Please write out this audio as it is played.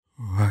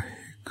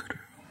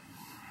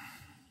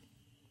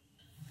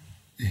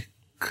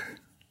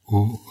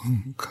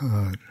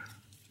ओंकार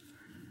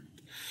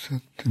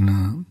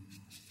सतनाम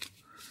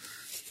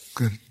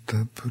करता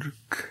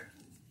पुरख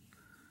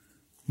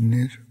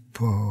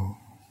निर्भव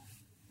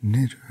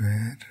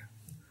निर्वैर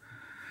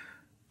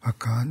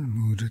अकाल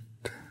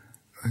मूर्त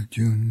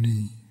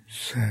अजूनी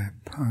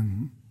सैभंग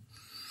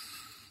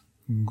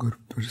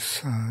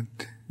गुरप्रसाद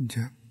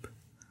जप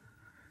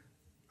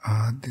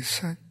आदि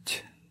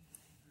सच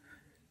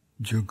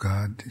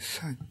जुगादि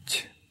सच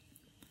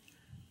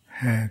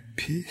है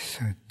भी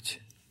सच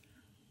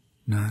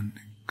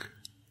नानक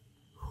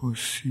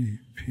होसी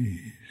भी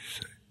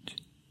सच।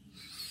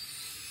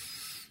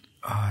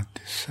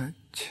 आदि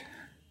सच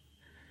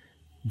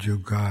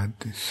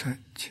जुगादि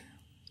सच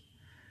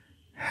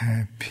है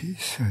भी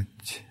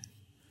सच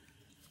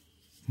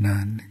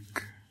नानक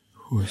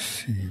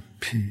होसी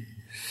भी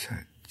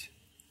सच।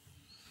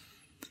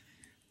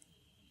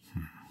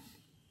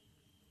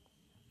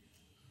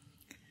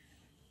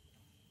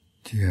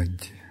 जी अज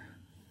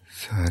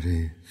सारे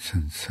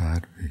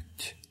संसार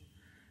विच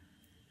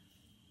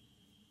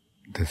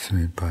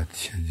दसवें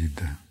पातशाह जी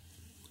दा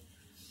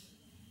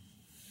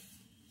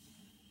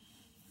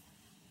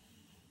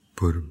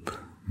पुरब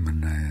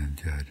मनाया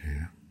जा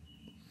रहा।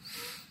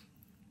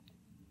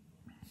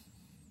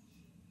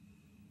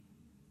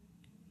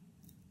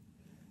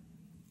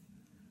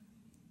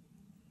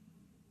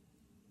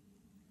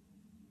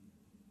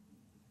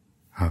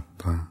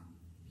 आपां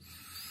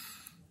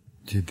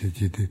जिदे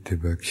जिदे ते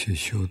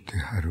बख्शिश हो ते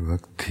हर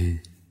वक्त ही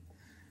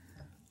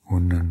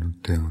उन्हां नूं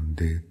ध्यान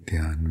दे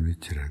ध्यान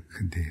विच रख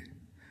दे,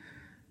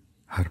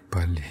 हर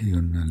पल ही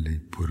उन्हां लई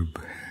पुरब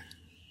है।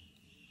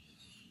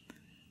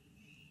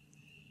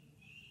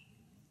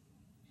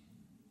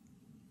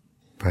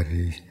 पर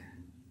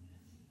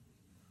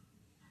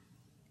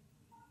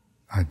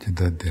अज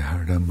दा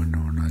दिहाड़ा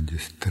मनाउणा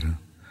जिस तरह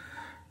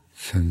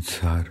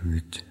संसार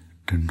विच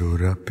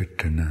ढंडोरा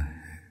पिटना है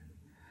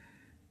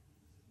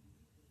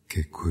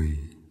कि कोई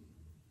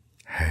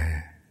है,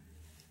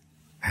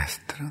 इस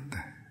तरह दा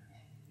है,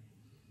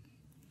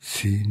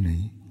 सी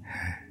नहीं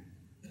है।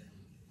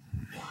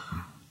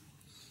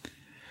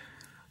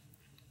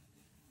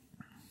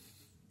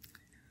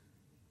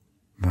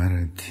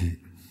 महाराज जी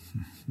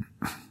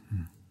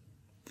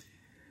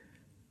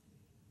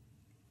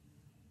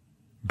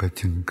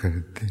बचन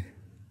करते,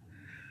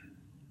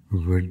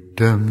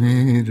 वड्डा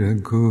मेरा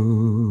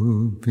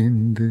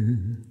गोबिंद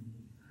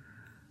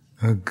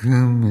अग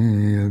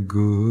में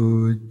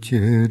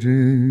अगोचर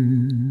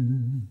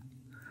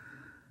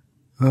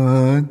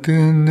आद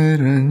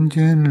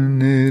निरंजन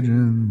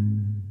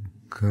निरंकार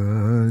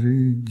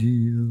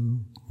जियो।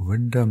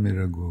 वड्डा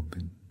मेरा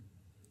गोबिंद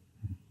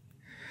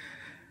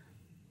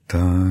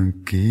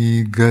ताकि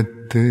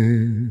गत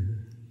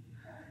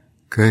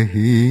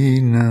कही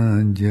ना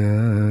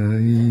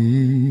जाई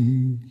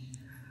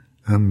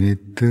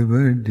अमित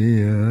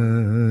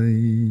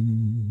वड्याई।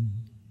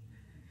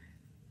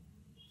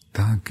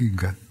 ताकि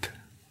गत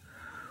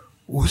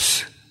उस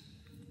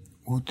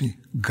ओदी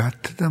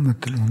गत का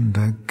मतलब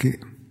हुंदा कि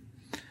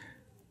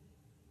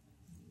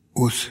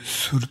उस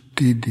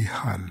सुरती दी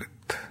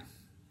हालत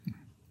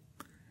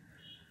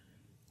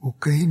वो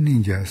कही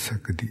नहीं जा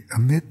सकती।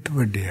 अमित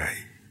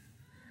वड्याई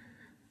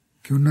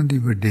कि उन्हां दी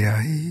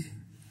वड्याई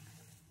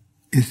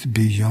is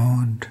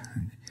beyond,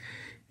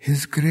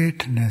 his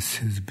greatness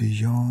is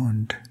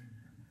beyond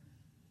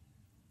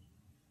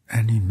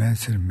any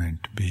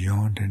measurement,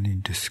 beyond any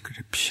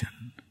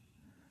description.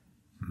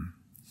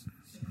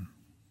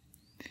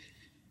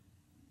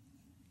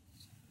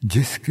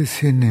 जिस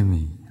किसी ने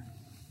भी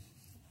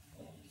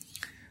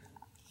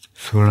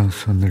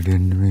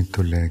 1699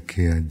 तो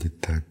लेके आज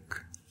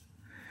तक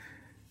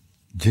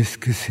जिस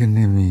किसी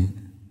ने भी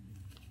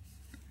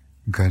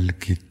गल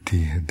कीती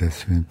है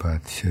दसवें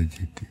पातशाह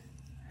जी की,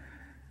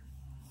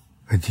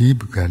 अजीब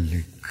गल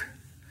एक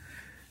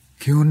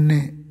कि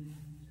उन्हें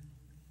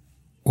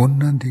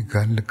उन्हां दी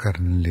गल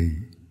करन लई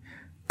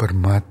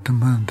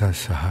परमात्मा दा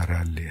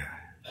सहारा लिया है।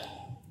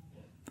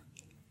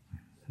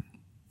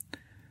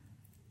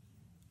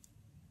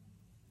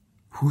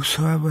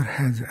 Whosoever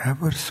has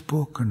ever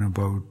spoken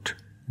about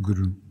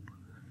Guru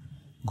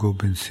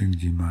Gobind Singh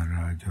Ji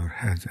Maharaj or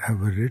has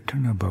ever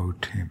written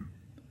about him,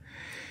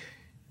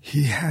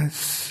 he has,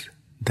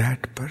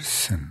 that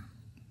person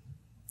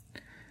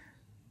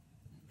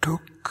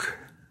took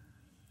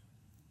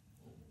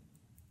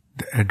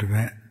the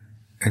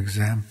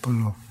example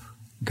of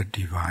the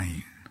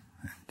divine.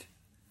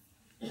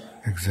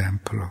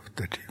 Example of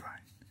the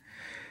divine.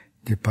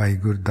 जे भाई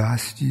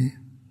गुरदास जी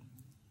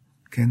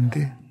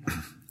कहते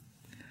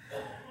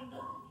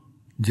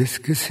जिस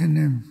किसी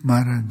ने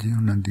महाराज जी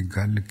उन्हां दी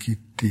गल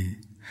कीती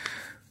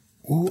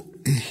वो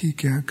यही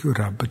कहा कि वो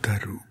रब दा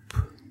रूप।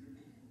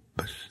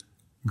 बस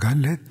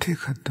गल इत्थे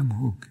खत्म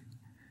हो गई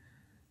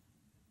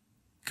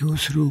कि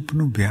उस रूप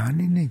नूं बयान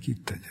ही नहीं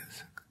किया जा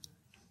सकता,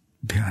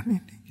 बयान ही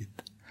नहीं किया।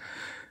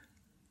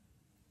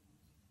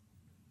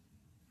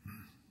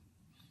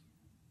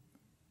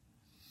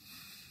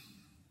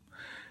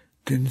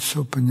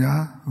 350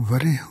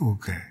 वरे हो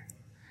गए,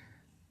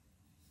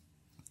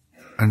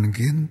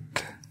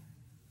 अनगिनत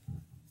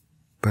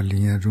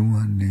ਭਲੀਆਂ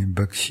ਰੂਹਾਂ ਨੇ,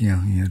 ਬਖਸ਼ੀਆਂ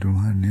ਹੋਈਆਂ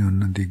ਰੂਹਾਂ ਨੇ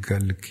ਉਹਨਾਂ ਦੀ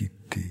ਗੱਲ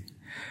ਕੀਤੀ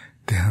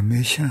ਤੇ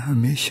ਹਮੇਸ਼ਾ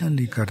ਹਮੇਸ਼ਾ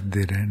ਲਈ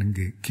ਕਰਦੇ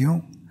ਰਹਿਣਗੇ।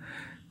 ਕਿਉਂ?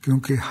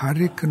 ਕਿਉਂਕਿ ਹਰ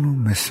ਇੱਕ ਨੂੰ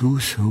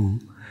ਮਹਿਸੂਸ ਹੋਊ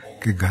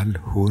ਕਿ ਗੱਲ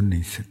ਹੋ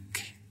ਨਹੀਂ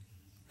ਸਕੀ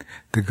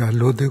ਤੇ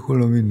ਗੱਲ ਉਹਦੇ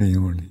ਕੋਲੋਂ ਵੀ ਨਹੀਂ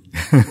ਹੋਣੀ।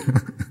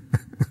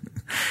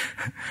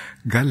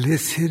 ਗੱਲ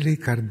ਇਸੇ ਲਈ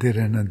ਕਰਦੇ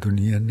ਰਹਿਣਾ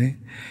ਦੁਨੀਆ ਨੇ,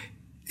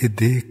 ਇਹ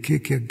ਦੇਖ ਕੇ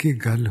ਕਿ ਅੱਗੇ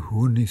ਗੱਲ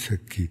ਹੋ ਨਹੀਂ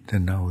ਸਕੀ ਤੇ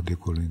ਨਾ ਉਹਦੇ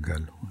ਕੋਲੋਂ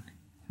ਗੱਲ ਹੋਣੀ।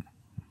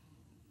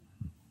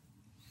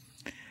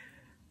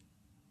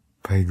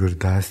 ਭਾਈ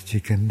ਗੁਰਦਾਸ ਜੀ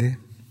ਕਹਿੰਦੇ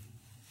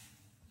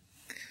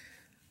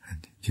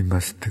ਜੀ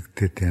ਮਸਤਕ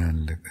ਤੇ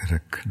ਧਿਆਨ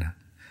ਰੱਖਣਾ।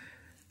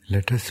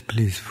 Let us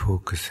please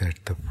focus at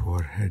the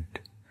forehead,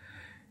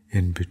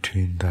 in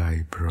between the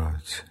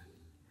eyebrows.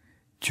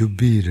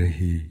 ਚੁੱਭੀ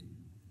ਰਹੀ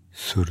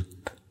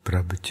ਸੁਰਤ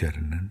ਪ੍ਰਭ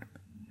ਚਰਨਨ।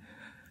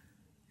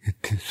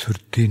 ਇੱਥੇ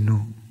ਸੁਰਤੀ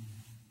ਨੂੰ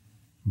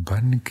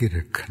ਬੰਨ ਕੇ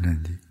ਰੱਖਣਾ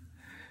ਜੀ,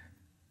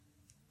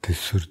 ਤੇ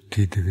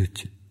ਸੁਰਤੀ ਦੇ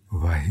ਵਿੱਚ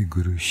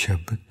ਵਾਹਿਗੁਰੂ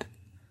ਸ਼ਬਦ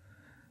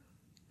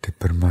ਤੇ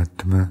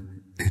ਪਰਮਾਤਮਾ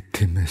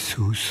ਇੱਥੇ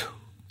ਮਹਿਸੂਸ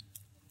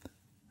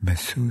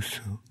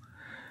ਹੋ।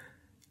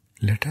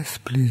 Let us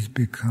please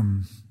become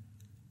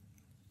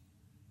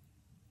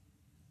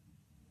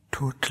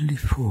totally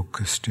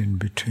focused in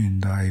between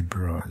the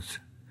eyebrows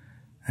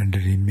and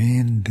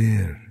remain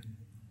there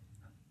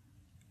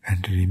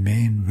and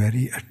remain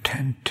very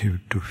attentive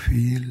to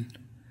feel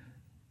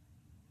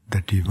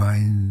the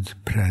divine's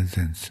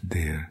presence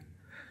there.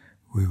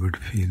 We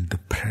would feel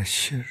the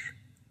pressure,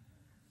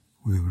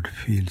 we would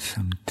feel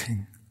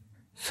something,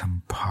 some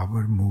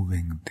power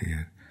moving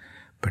there,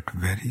 but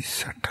very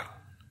subtle,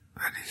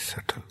 very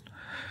subtle.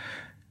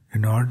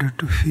 In order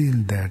to feel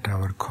that,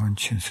 our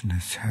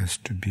consciousness has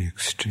to be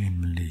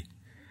extremely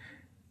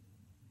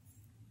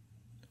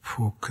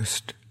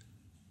focused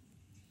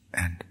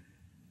and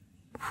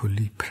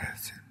fully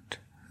present.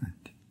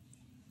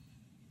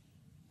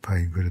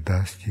 Bhai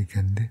Gurdas ji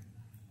ਕਹਿੰਦੇ,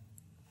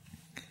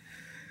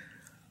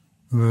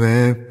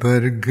 ਵੈ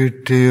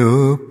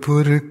ਪ੍ਰਗਟਿਓ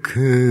ਪੁਰਖ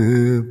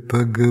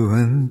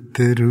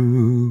ਭਗਵੰਤ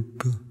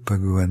ਰੂਪ।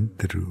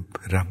 ਭਗਵੰਤ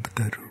ਰੂਪ, ਰੱਬ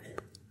ਦਾ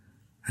ਰੂਪ,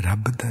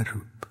 ਰੱਬ ਦਾ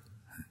ਰੂਪ।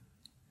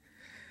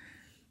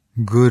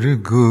 ਗੁਰ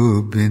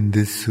ਗੋਬਿੰਦ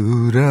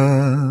ਸੂਰਾ।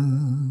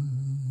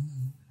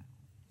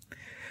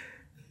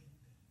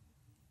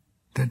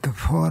 That the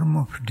form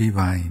of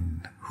divine,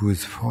 who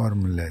is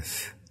formless,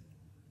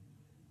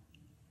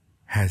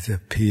 has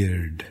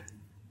appeared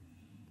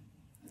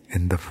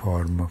in the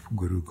form of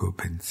Guru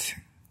Gobind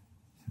Singh.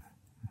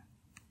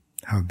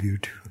 How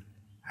beautiful,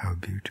 how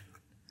beautiful.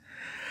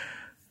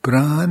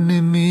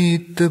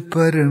 Pranamit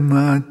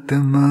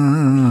Paramatma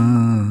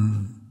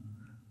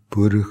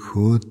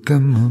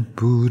ਪੁਰਖੋਤਮ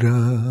ਪੂਰਾ।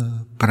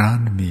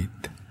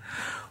 ਪ੍ਰਾਨਮੀਤ,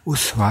 ਉਹ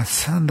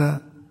ਸਵਾਸਾਂ ਦਾ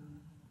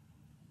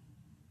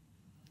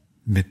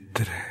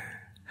ਮਿੱਤਰ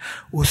ਹੈ,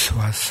 ਉਹ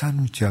ਸਵਾਸਾਂ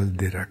ਨੂੰ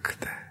ਚੱਲਦੇ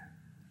ਰੱਖਦਾ ਹੈ।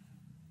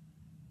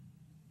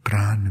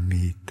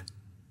 ਪ੍ਰਾਨਮੀਤ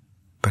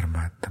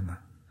ਪਰਮਾਤਮਾ,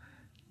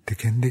 ਤੇ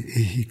ਕਹਿੰਦੇ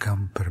ਇਹੀ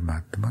ਕੰਮ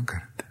ਪਰਮਾਤਮਾ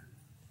ਕਰਦਾ।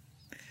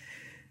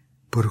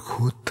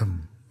 ਪੁਰਖੋਤਮ,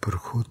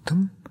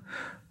 ਪੁਰਖੋਤਮ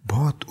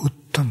ਬਹੁਤ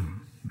ਉੱਤਮ,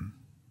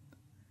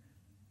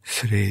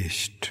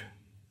 ਸ੍ਰੇਸ਼ਟ,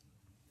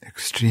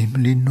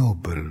 extremely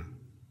noble,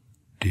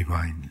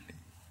 divinely.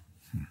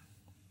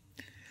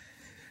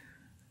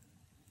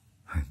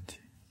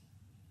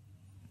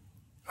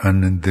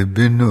 Anand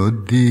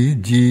binodi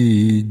ji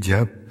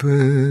jap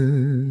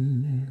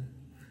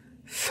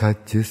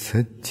sach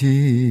sachi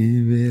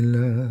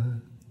vela।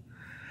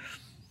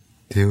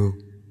 ਤੇ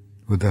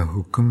ਉਹਦਾ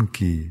ਹੁਕਮ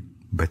ਕੀ,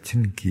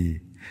 ਬਚਨ ਕੀ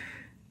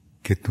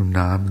ਕਿ ਤੂੰ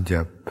ਨਾਮ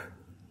ਜਪ,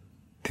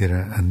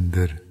 ਤੇਰਾ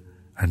ਅੰਦਰ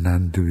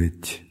ਆਨੰਦ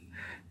ਵਿੱਚ,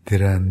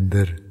 ਤੇਰਾ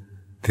ਅੰਦਰ,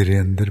 ਤੇਰੇ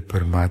ਅੰਦਰ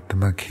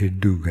ਪਰਮਾਤਮਾ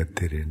ਖੇਡੂਗਾ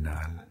ਤੇਰੇ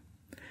ਨਾਲ।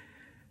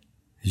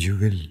 You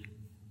will,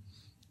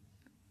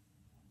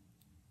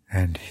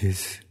 and his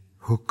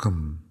hukum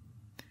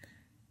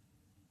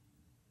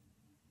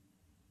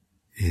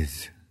is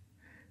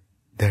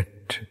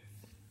that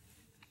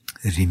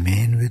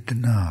remain with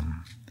Naam.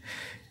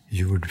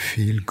 You would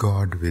feel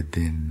God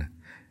within,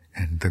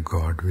 and the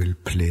God will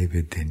play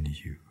within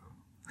you.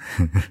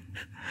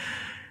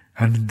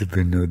 Anand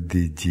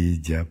Binodi ji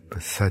jap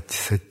sach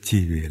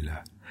sachi vela.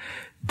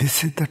 This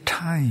is the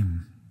time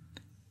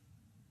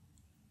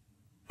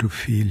to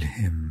feel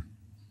him,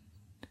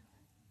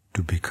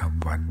 to become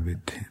one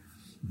with him.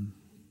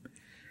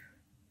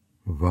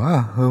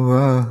 Vah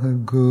vah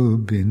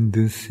Gobind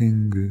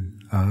Singh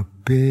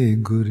ape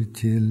gur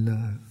chela।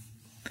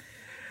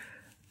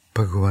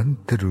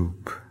 Bhagwant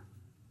ਰੂਪ,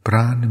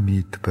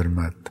 ਪ੍ਰਾਨਮੀਤ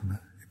ਪਰਮਾਤਮਾ।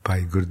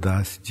 ਭਾਈ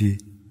ਗੁਰਦਾਸ ਜੀ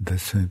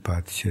 10ਵੇਂ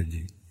ਪਾਤਸ਼ਾਹ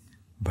ਜੀ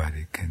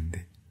ਬਾਰੇ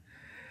ਕਹਿੰਦੇ,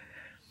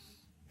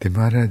 ਤੇ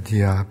ਮਹਾਰਾਜ ਜੀ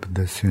ਆਪ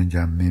 10ਵੇਂ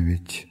ਜਾਮੇ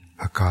ਵਿੱਚ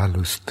ਅਕਾਲ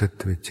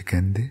ਉਸਤਤ ਵਿੱਚ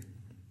ਕਹਿੰਦੇ,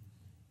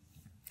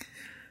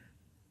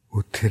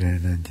 ਉੱਥੇ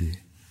ਰਹਿਣਾ ਜੀ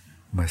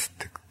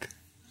ਮਸਤਕ ਤੇ।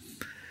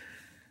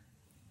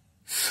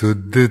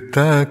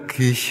 शुद्धता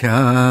की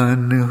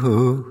शान हो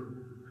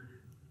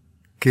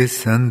कि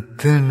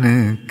संतन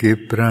के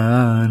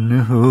प्राण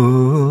हो।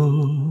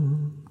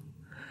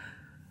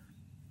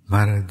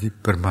 महाराज जी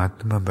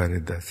परमात्मा बारे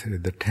दस रहे,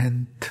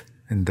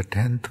 in the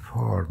 10th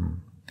form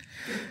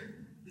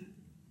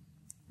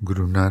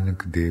Guru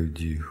Nanak Dev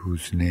Ji,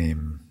 whose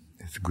name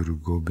is Guru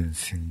Gobind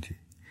Singh Ji,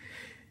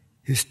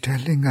 is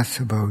telling us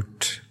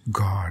about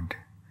God.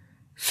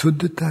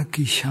 Suddhata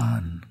ki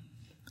shaan.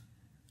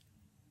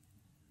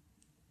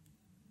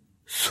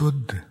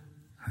 Suddh,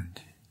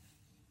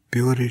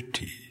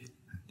 purity.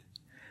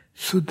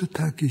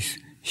 Suddhata ki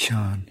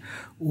shaan.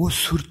 वो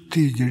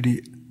सुरती जड़ी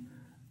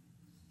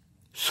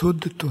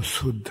सुद्ध तो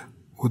सुद्ध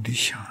उदी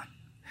शान.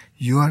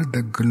 You are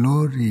the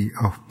glory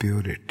of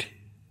purity.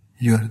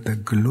 You are the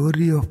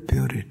glory of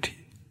purity.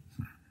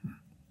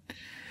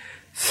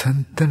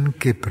 संतन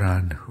के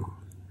प्राण हो.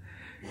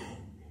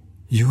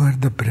 You are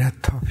the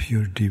breath of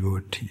your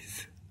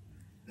devotees.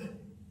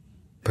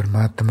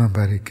 परमात्मा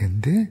बारे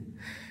कहंदे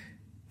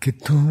कि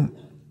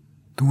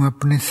तू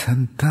अपने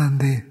संतां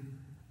दे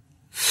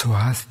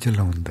श्वास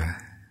चलाउंदा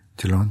है.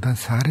 चलाउंदा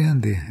सारियां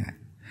दे है,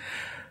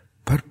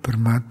 पर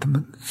परमात्मा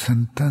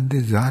संतां दे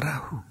ज़ारा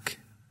हो के.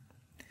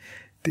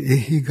 ते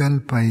यही गल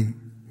पाई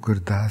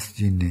गुरदास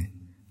जी ने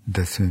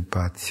 10वें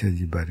पातशाह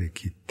जी बारे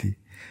कीती.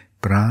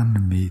 प्राण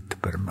मीत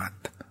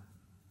परमात्मा.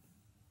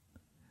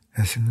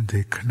 ऐसे में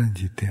देखना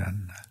जी ध्यान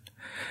नाल.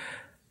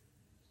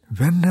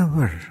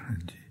 Whenever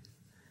जी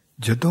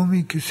जदों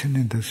भी किसी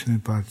ने 10वें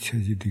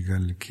पातशाह जी की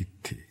गल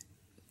कीती,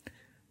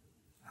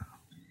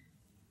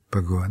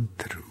 भगवंत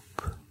रूप.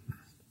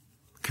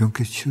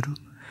 क्योंकि शुरू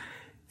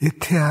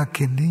इत्थे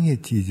आके नहीं ये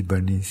चीज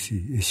बनी सी,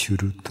 ये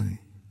शुरू तो ही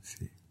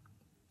सी.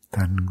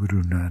 धन गुरु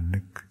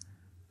नानक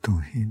तू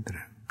ही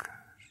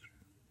निरंकार,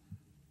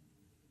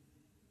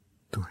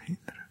 तू ही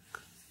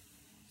निरंकार.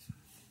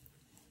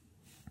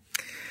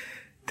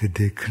 ते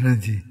देखना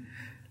जी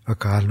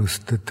अकाल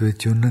उस्तत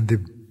विच उन्हां दे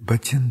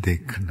बचन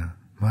देखना.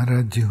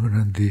 महाराज जी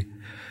होरां दी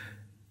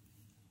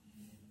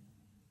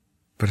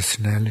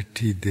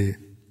पर्सनैलिटी दे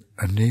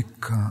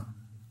अनेकां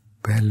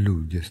पहलू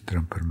जिस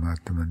तरह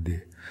परमात्मा दे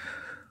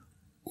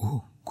वो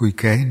कोई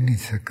कह ही नहीं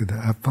सकता.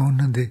 आपां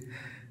उन्हां दे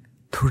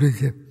थोड़े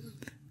जे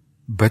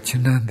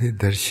बचना दे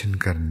दर्शन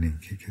करने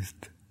की किस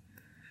तरह.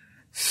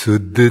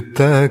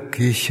 शुद्धता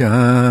की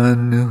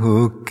शान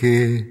होके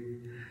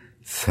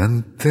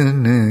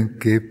संतन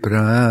के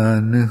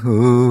प्राण हो.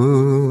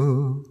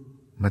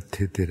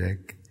 मत्थे ते रह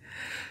के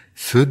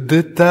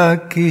शुद्धता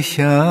की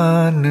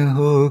शान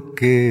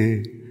होके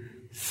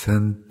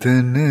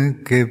संतन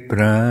के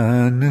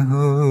प्राण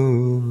हो.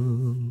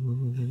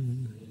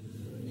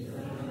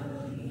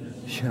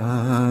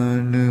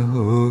 शान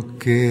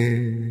होके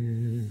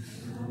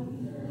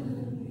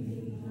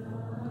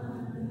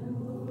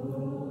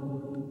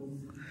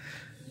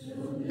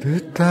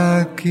शुद्धता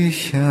की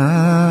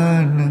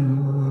शान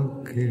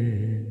होके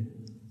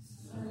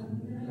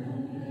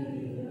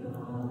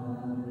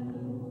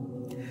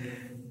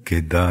के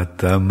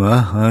दाता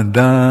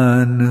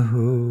महादान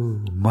हो.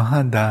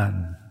 महादान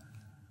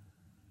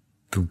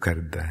तू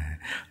करदा है.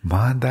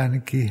 महादान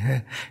की है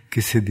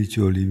किसी दी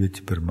झोली विच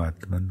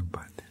परमात्मा नूं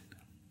पा देना.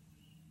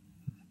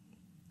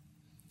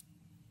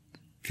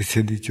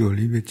 किसी दी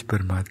झोली विच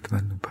परमात्मा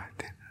नूं पा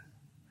देना.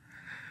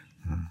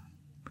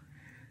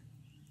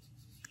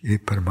 ये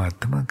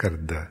परमात्मा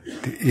करदा.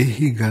 ते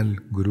यही गल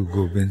गुरु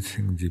गोबिंद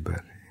सिंह जी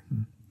बारे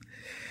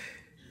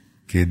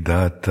कि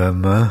दाता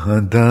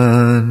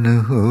महादान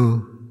हो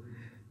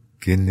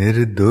कि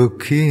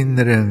निर्दोखी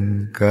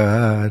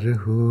निरंकार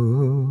हो.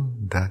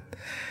 दाता,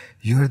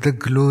 you are the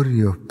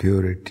glory of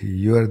purity.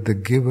 You are the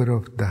giver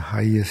of the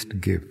highest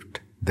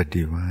gift, the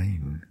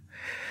divine.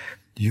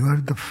 You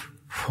are the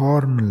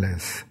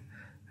formless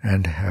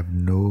and have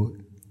no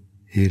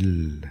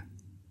ill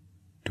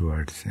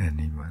towards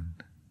anyone.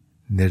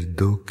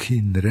 निर्दोखी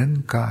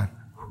निरंकार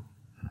हो.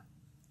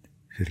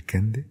 फिर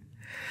कहते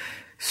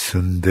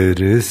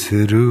सुंदर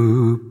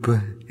स्वरूप.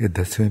 ये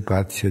 10वें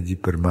पातशाह जी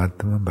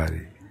परमात्मा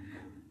बारे.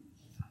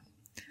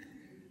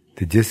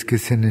 तो जिस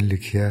किसी ने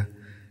लिखिया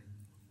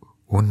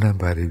उन्हां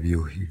बारे भी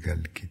वही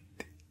गल की.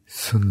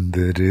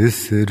 सुंदर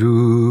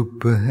स्वरूप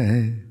है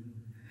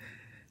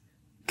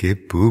के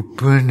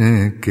पूपन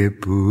के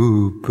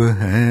पूप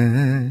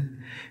हैं.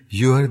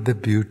 You are the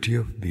beauty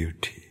of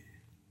beauty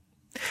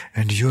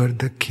and you are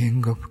the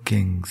king of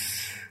kings.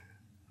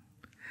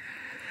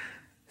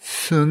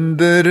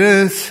 सुंदर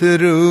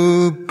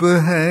स्वरूप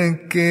है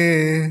के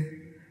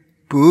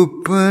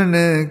पूपन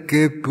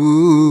के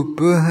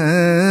पूप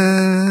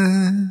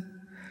हैं.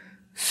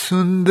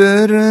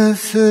 सुंदर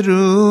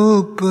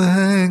स्वरूप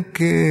है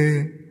के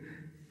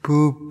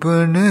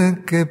पूपन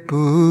के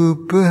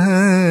पूप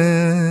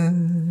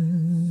हैं.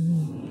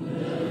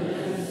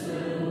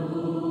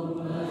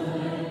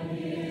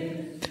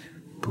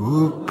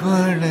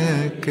 पूपन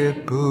के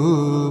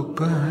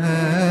पूप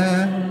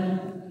हैं.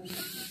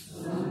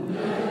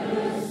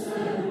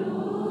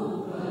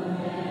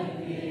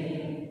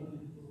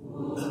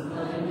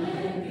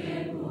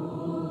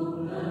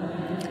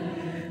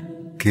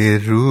 के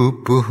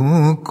रूप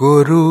हूँ को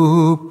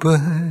रूप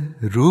है.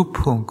 रूप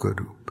हूँ को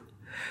रूप.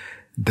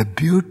 The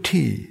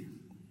beauty,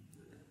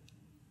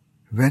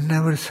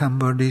 whenever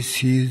somebody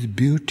sees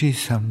beauty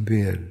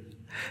somewhere,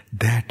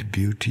 that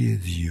beauty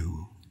is you.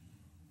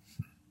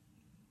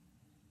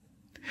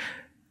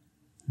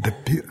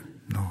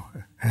 No,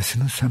 ਇਸ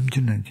ਨੂੰ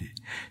ਸਮਝਣਾ ਜੀ.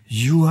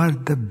 You are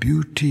the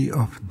beauty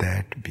of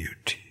that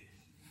beauty.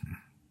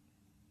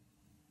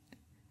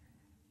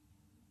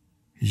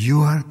 You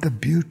are the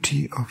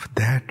beauty of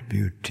that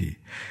beauty.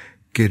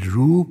 कि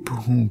रूप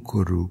हूं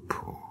को रूप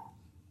हो.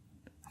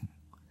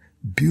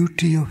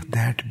 Beauty of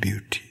that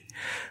beauty.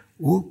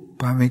 ਉਹ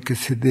ਭਾਵੇਂ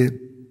ਕਿਸੇ ਦੇ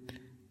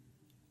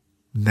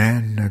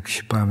ਨੈਣ ਨਕਸ਼,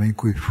 ਭਾਵੇਂ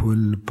ਕੋਈ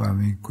ਫੁੱਲ,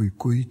 ਭਾਵੇਂ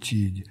ਕੋਈ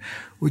ਚੀਜ਼,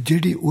 ਉਹ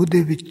ਜਿਹੜੀ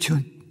ਉਹਦੇ ਵਿੱਚੋਂ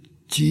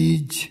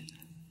ਚੀਜ਼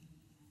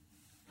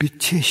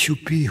ਪਿੱਛੇ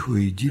ਛੁਪੀ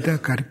ਹੋਈ, ਜਿਹਦਾ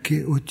ਕਰਕੇ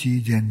ਉਹ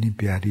ਚੀਜ਼ ਇੰਨੀ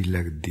ਪਿਆਰੀ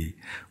ਲੱਗਦੀ,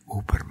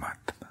 ਉਹ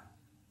ਪਰਮਾਤਮਾ.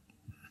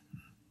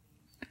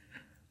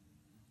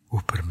 ਉਹ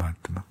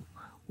ਪਰਮਾਤਮਾ.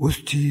 ਉਸ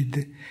ਚੀਜ਼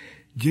ਦੇ,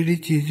 ਜਿਹੜੀ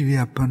ਚੀਜ਼ ਵੀ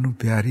ਆਪਾਂ ਨੂੰ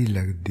ਪਿਆਰੀ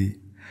ਲੱਗਦੀ,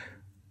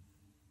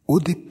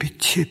 ਉਹਦੇ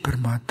ਪਿੱਛੇ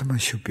ਪਰਮਾਤਮਾ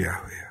ਛੁਪਿਆ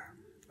ਹੋਇਆ.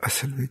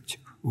 ਅਸਲ ਵਿੱਚ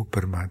ਉਹ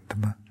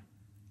ਪਰਮਾਤਮਾ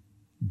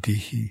ਦੀ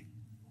ਹੀ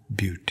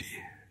ਬਿਊਟੀ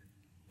ਹੈ.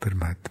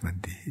 ਪਰਮਾਤਮਾ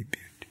ਦੀ ਹੀ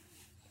ਬਿਊਟੀ.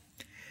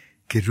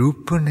 ਕਿ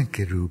ਰੂਪਨ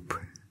ਕੇ ਰੂਪ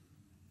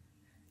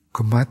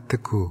ਕੁਮਤ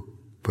ਕੋ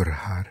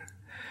ਪ੍ਰਹਾਰ.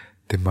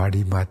 ਤੇ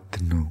ਮਾੜੀ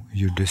ਮੱਤ ਨੂੰ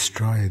you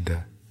destroy the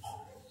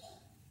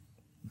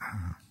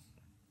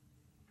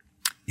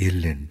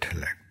ill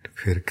intellect.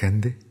 ਫਿਰ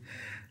ਕਹਿੰਦੇ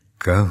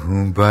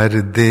कहूँ बर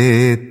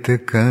देत,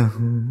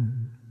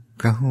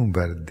 कहूँ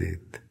बर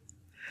देत,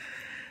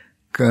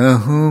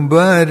 कहूँ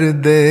बर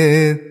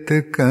देत,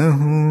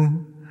 कहूँ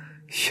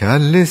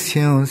छल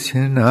स्यों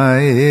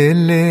सुनाए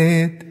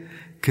लेत.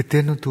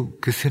 किते नूं तू,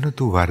 किसे नूं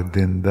तू वर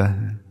दिंदा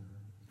है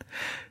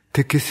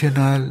ते किसे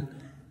नाल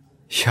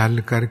छल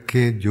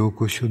करके जो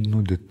कुछ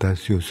उन्होंने दिता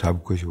सी वो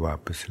सब कुछ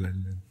वापस ले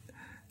लेंदा.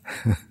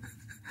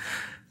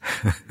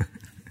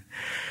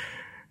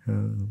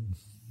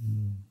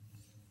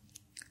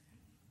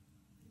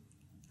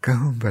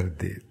 कहूँ बर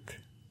देत.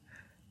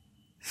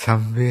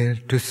 Somewhere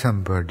to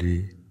somebody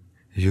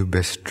you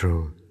bestow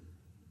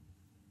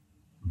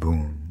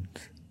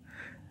boons,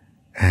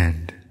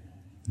 and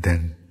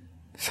then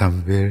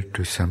somewhere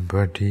to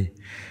somebody,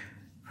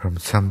 from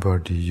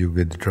somebody you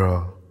withdraw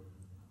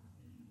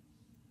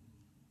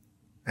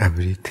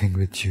everything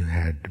which you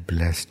had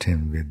blessed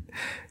him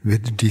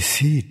with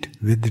deceit,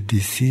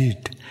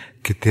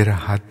 कि तेरा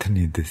हाथ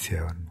नहीं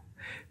दसिया उन्होंने.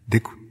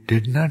 They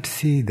did not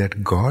see that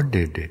God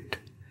did it.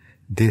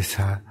 They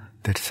saw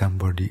that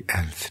somebody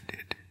else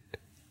did it.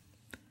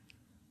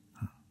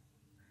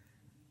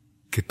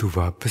 कि तू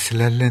वापस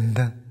ले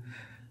लेंदा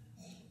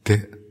ते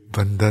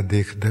बंदा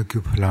देखदा कि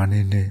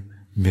फलाने ने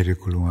मेरे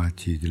कोलों आ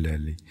चीज ले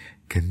ली.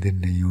 कहंदे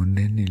नहीं,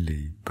 उन्हें नहीं ली,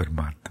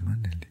 परमात्मा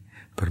ने ली.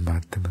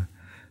 परमात्मा,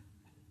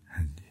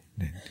 हाँ जी,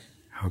 नहीं.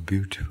 How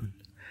beautiful.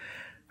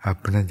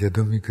 अपना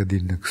जदों भी कदी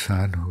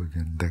नुकसान हो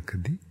जाता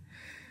कदी,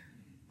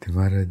 तो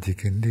महाराज जी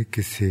कहंदे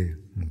किसे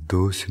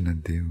दोष न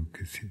देओ,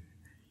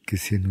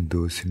 किसी ਨੂੰ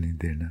ਦੋਸ਼ ਨਹੀਂ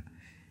ਦੇਣਾ.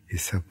 ਇਹ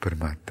ਸਭ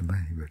ਪਰਮਾਤਮਾ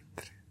ਹੀ ਵਰਤ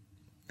ਰਿਹਾ.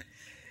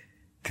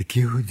 ਤੇ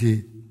ਕਿਹੋ ਜੀ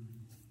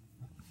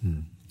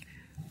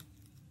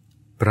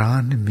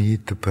ਪ੍ਰਾਨ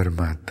ਮੀਤ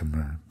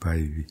ਪਰਮਾਤਮਾ.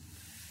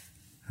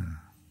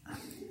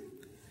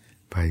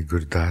 ਭਾਈ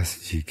ਗੁਰਦਾਸ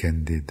ਜੀ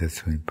ਕਹਿੰਦੇ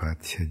 10ਵੇਂ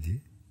ਪਾਤਸ਼ਾਹ ਜੀ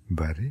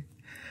ਬਾਰੇ,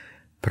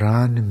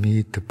 ਪ੍ਰਾਨ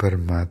ਮੀਤ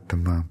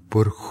ਪਰਮਾਤਮਾ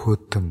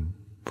ਪੁਰਖੋਤਮ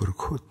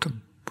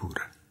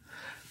ਪੂਰਾ.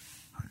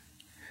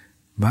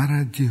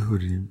 ਮਹਾਰਾਜ ਜੀ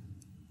ਹੋਰੀ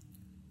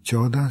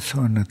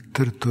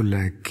 1469 ਤੋਂ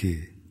ਲੈ ਕੇ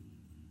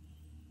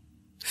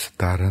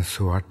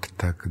 1708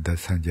 ਤੱਕ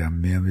 10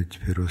 ਜਾਮਿਆਂ ਵਿੱਚ,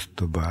 ਫਿਰ ਉਸ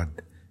ਤੋਂ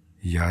ਬਾਅਦ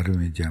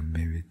 11ਵੇਂ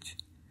ਜਾਮੇ ਵਿੱਚ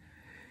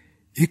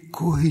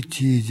ਇੱਕੋ ਹੀ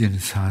ਚੀਜ਼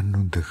ਇਨਸਾਨ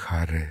ਨੂੰ ਦਿਖਾ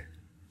ਰਿਹਾ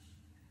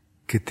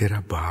ਕਿ ਤੇਰਾ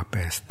ਬਾਪ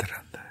ਇਸ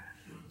ਤਰ੍ਹਾਂ ਦਾ ਹੈ,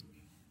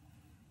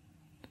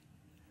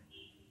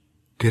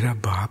 ਤੇਰਾ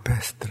ਬਾਪ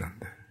ਇਸ ਤਰ੍ਹਾਂ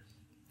ਦਾ ਹੈ.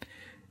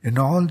 In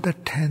all the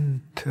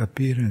 10th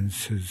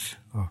appearances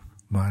of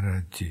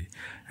Maharaj Ji,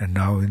 and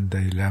now in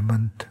the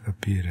 11th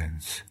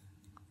appearance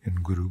in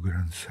Guru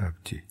Granth Sahib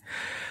Ji,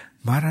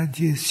 Maharaj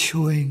Ji is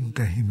showing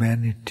the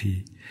humanity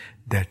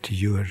that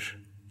your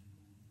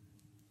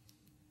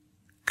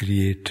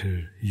creator,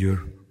 your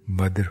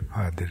mother,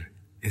 father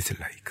is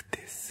like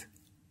this.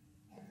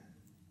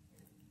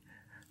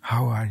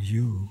 How are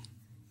you?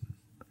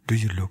 Do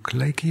you look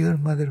like your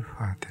mother,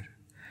 father?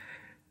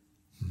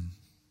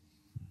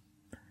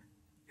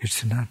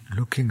 It's not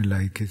looking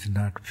like, it's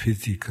not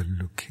physical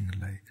looking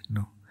like,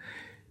 no.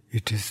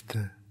 It is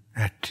the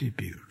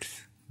attributes.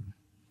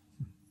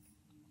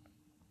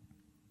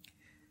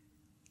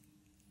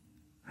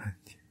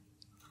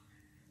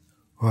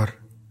 और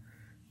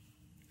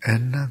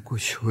ऐना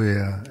कुछ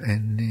होया,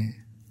 ऐने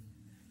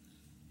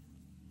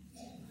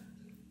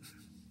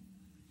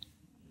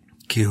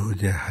किहो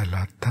जे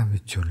हालातां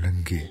विचों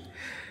लंघे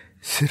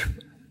सिर्फ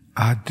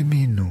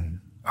आदमी नूं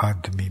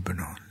आदमी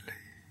बनाउण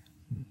लई.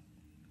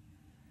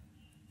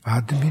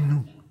 आदमी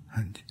नूं,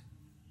 हाँ जी,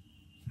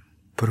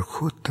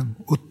 पुरखोत्तम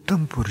उत्तम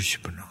पुरुष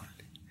बनाउण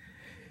लई.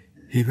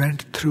 He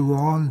went through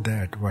all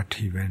that, what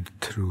he went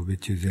through,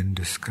 which is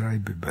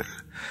indescribable,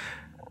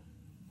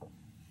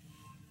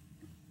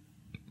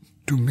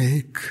 to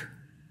make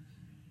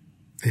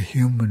a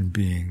human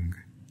being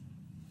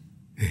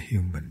a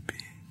human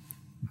being.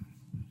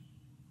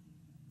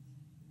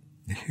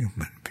 A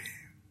human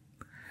being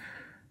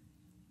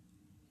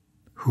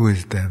who who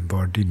is the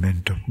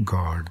embodiment of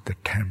God, the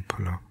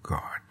temple of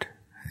God.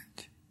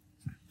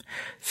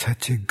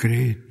 Such a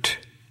great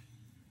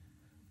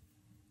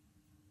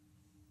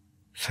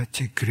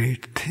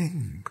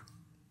thing.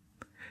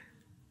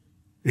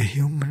 A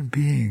human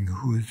being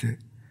who is a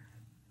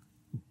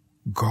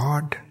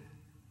God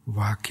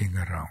walking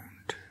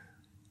around,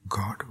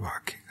 God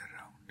walking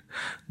around,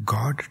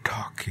 God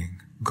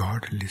talking,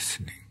 God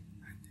listening.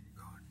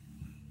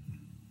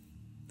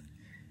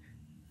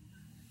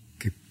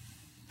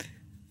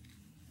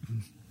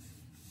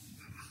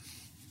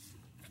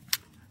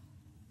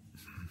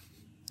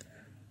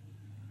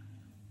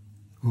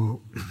 वो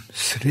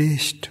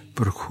श्रेष्ठ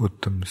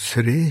पुरखोत्तम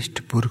श्रेष्ठ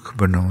पुरख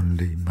बनाने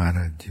ਲਈ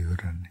महाराज जी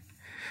होਰਾਂ ਨੇ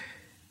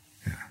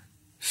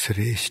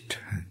श्रेष्ठ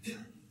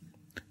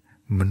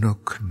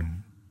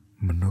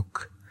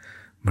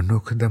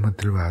मनुख ਦਾ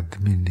ਮਤਲਬ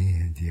ਆਦਮੀ ਨਹੀਂ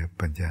ਹੈ ਜੀ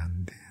ਆਪਾਂ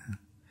ਜਾਣਦੇ ਹਾਂ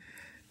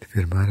ਤੇ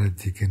ਫਿਰ महाराज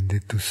जी ਕਹਿੰਦੇ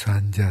ਤੂੰ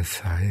ਸਾਂਝਾ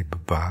ਸਾਹਿਬ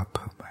ਬਾਪ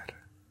ਹਮਾਰਾ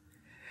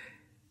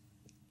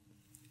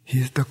He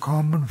is the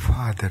common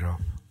father of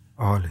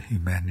all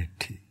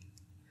humanity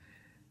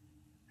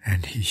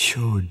and he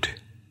showed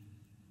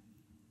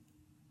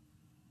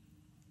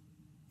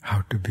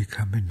how to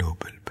become a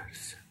noble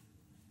person.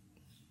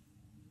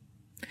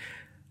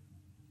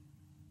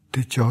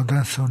 ਤੇ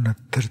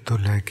 1469 ਤੋਂ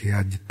ਲੈ ਕੇ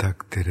ਅੱਜ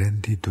ਤੱਕ ਤੇ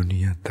ਰਹਿੰਦੀ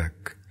ਦੁਨੀਆ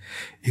ਤੱਕ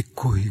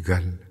ਇੱਕੋ ਹੀ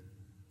ਗੱਲ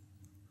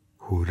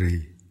ਹੋ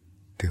ਰਹੀ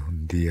ਤੇ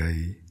ਹੁੰਦੀ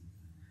ਆਈ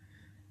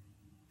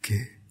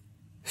ਕਿ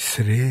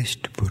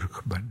श्रेष्ठ पुरख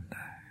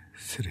बनना है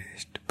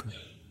श्रेष्ठ पुरख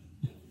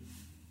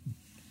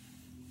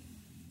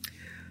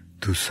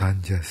तू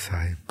सांझा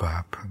साहिब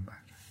बाप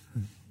हमारा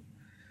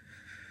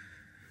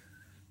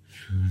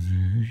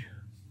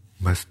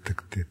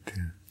मस्तक देते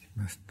हैं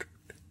मस्तक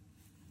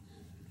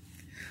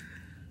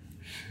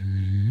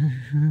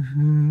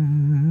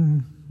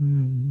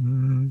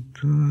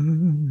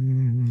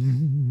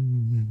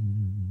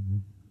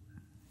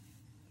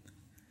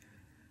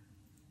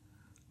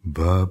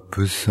बाप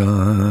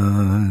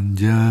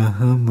सांझा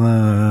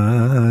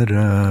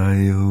हमारा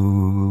यो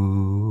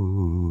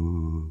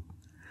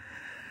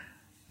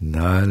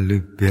नाल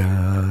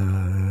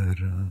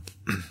प्यारा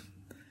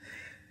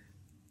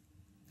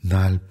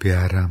नाल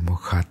प्यारा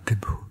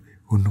मुखातिब होवे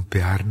उन्होंने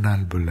प्यार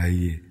नाल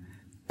बुलाइए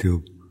तो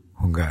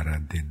हुंगारा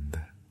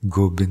दिंदा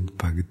गोबिंद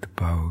भगत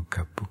पाओ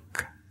का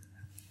भुखा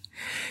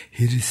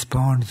He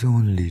responds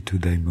only to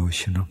the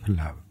emotion of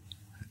love.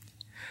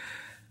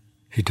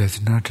 He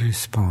does not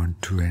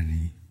respond to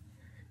any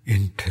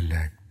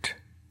intellect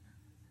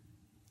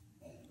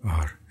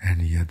or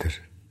any other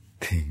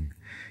thing.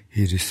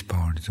 He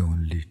responds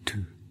only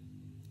to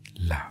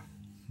love.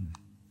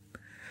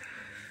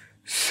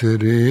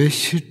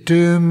 श्रेष्ठ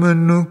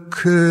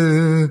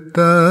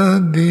मनुखता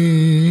दी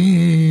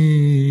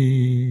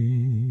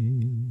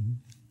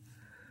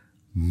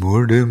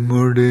मुड़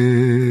मुड़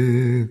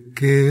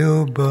के ओ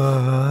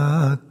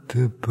बात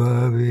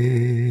पावे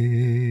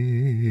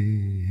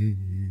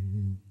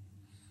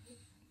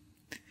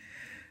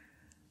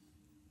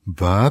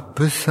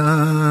बाप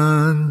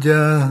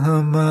सांझा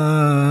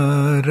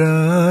हमारा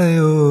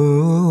यो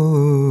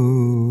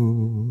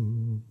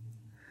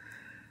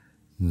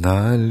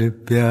नाल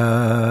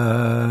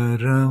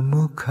प्यारा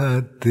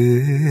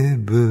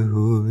मुखातिब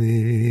होवे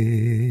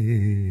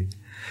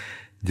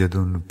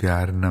जदों उन्हें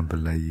प्यार ना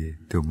बुलाइए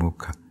तो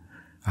मुख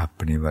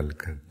अपने वल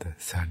करता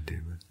साडे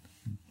वल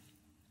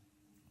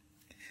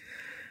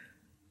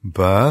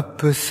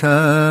बाप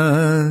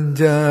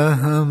सांझा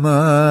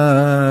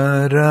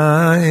हमारा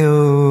यो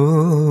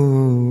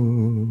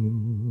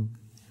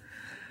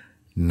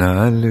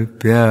नाल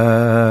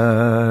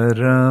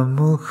प्यारा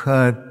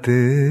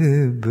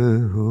मुखातिब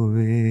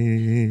हुए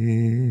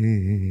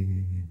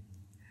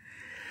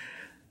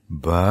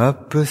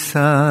बाप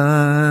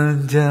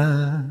सांझा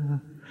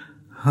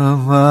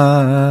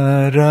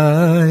हमारा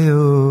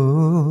यो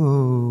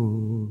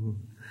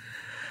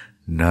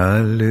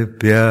नाल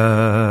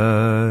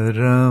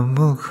प्यारा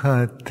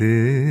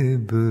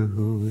मुखातिब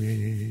हुए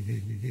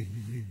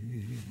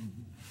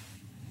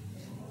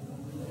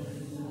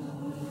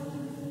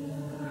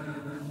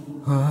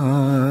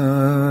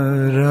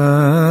आरायो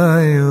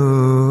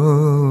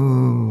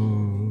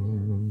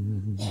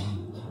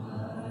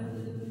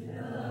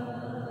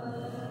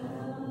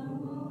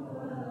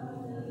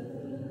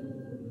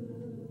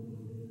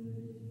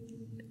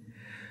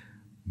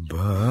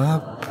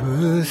बाप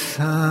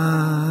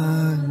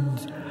सांझ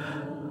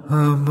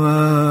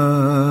हमारा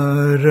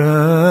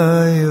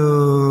यो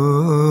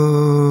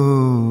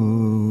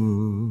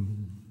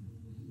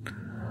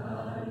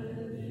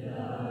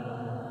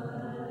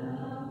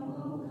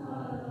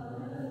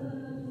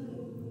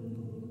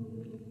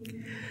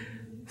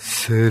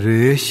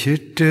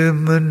श्रेष्ठ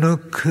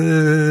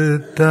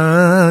मनुखता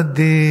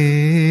दी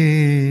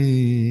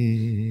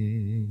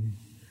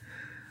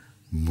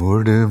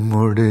मुड़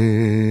मुड़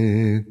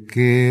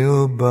के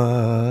ओ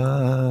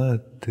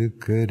बात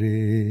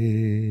करे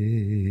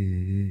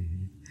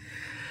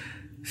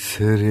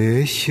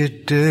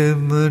श्रेष्ठ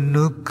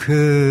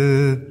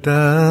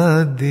मनुखता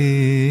दी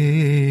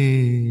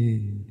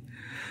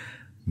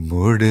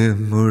मुड़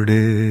मुड़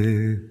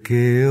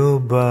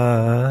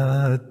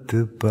बात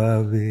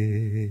पावे।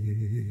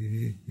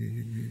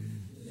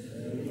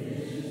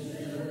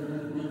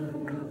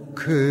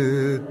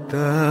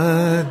 दुखता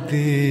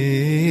दी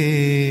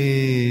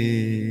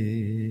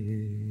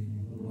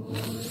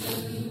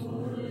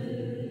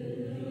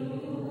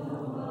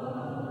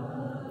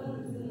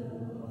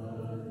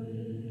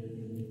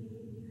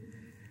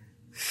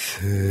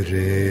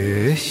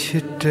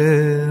श्रेष्ठ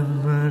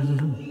मन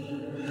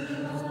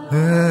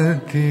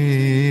के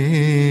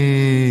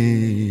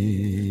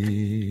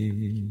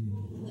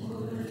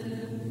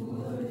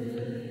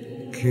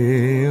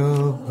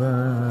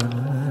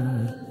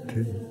बात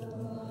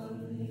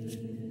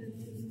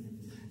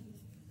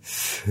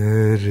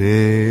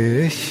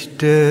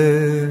श्रेष्ठ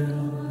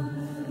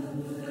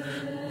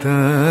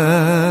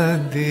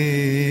तादी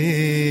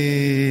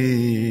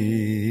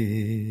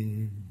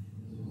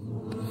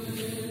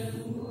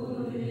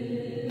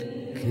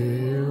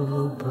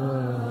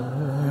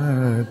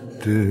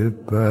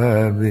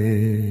पावे।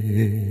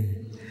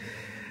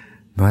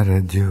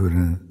 महाराज जी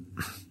होरां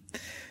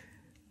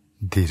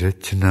दी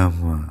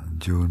रचनावां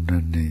जो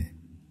उन्होंने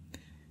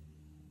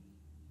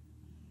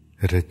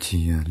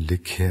रचियां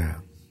लिखिया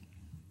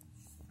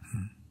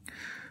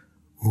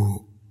वो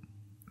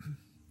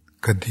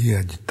कदी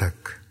अज तक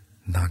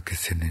ना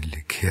किसी ने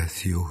लिखिया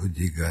सी ओह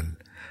जी गल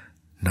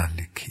ना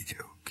लिखी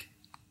जाऊगी,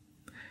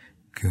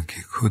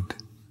 क्योंकि खुद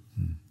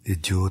ये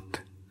जोत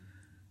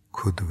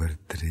खुद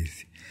वरत रही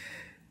सी।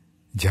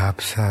 जाप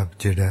साहब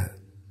जिहड़ा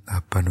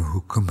आपां नूं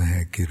हुक्म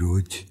है कि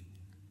रोज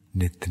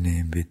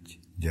नितनेम विच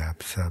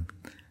जाप साहब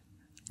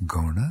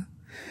गाउणा,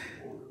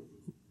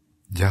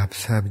 जाप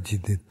साहब जी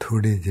दे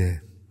थोड़े जे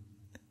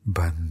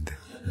बंद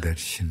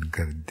दर्शन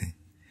करदे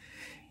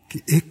कि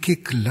एक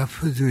एक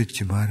लफ्ज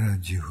विच महाराज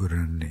जी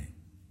होरां ने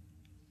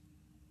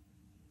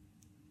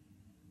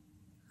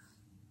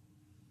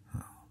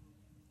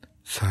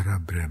सारा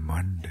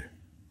ब्रह्मांड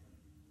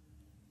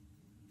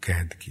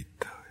कैद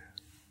कीता होया।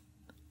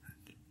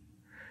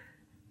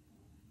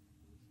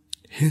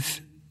 His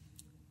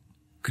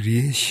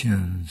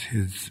creations,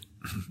 his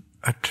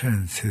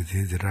utterances,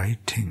 his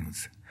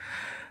writings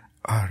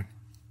are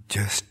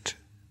just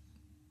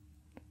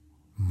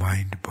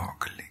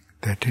mind-boggling.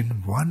 That in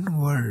one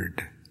word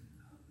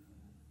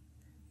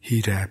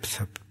he wraps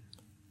up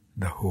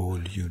the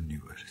whole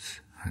universe.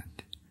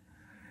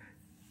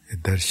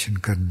 दर्शन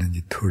करने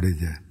जी थोड़े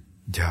जा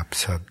जाप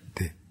साहब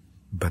दे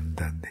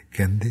बंदां दे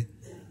कहंदे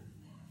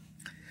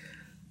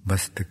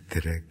मस्तक ते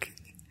रह के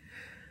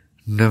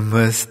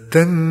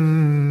नमस्तं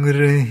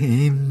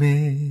रहीमे,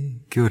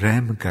 क्यों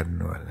रहम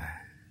करने वाला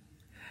है।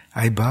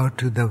 I bow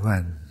to the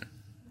one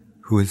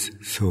who is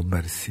so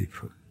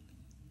merciful.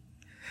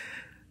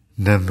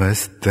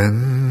 नमस्तं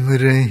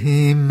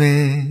रहीमे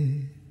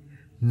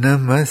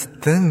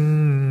नमस्तं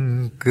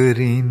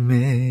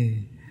करीमे,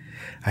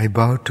 I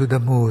bow to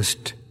the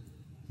most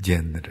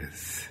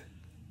generous,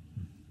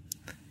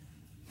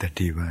 the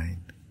divine.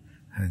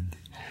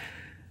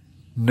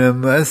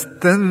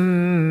 नमस्तं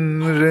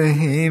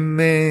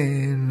रहीमे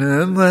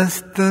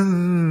नमस्तं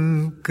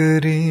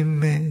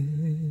करीमे,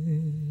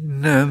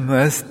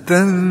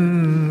 नमस्तं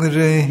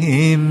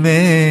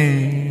रहीमे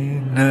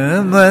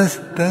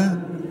नमस्तं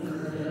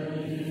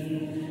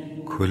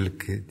खुल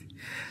के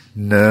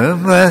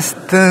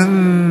नमस्तं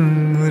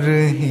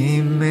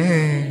रहीमे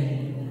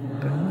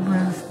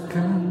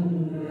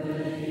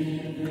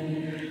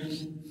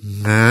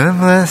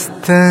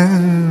नमस्तं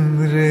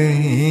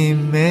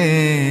रहीमे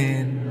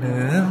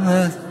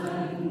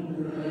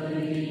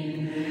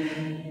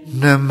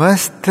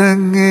नमस्तं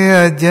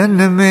अजन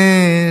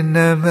में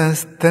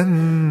नमस्तं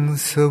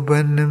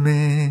सुबन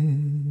में,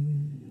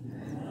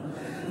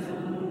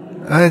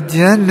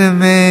 अजन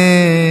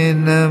में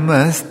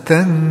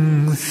नमस्तं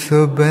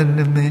सुबन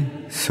में।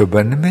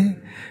 सुबन में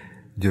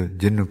जो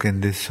जिन्हों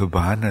कहते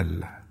सुभान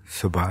अल्लाह,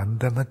 सुभान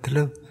दा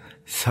मतलब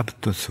सब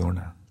तो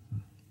सोना,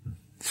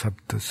 सब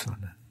तो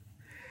सोना।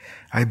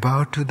 I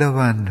bow to the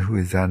one who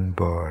is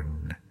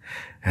unborn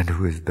and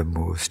who is the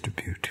most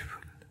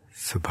beautiful.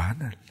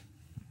 Subhanallah.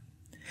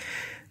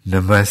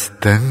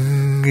 नमस्तं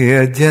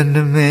अजन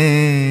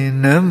में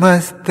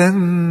नमस्तं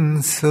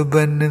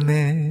सुबन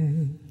में,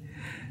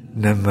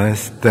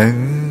 नमस्तं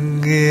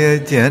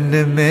अजन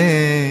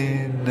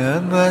में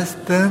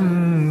नमस्तं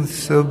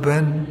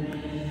सुबन,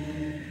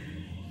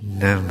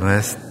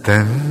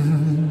 नमस्तं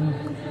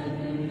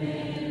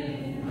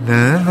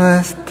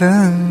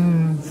नमस्तं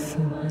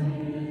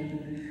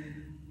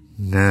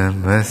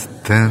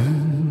नमस्तं।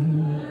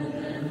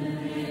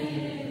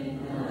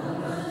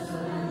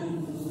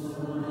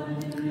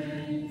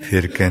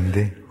 फिर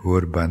कहंदे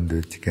होर बंद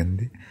विच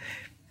कहंदे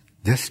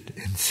जस्ट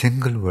इन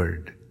सिंगल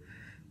वर्ड,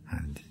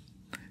 हाँ जी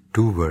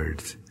 2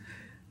 words,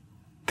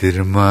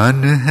 तिरमान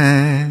है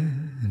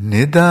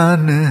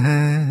निदान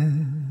है।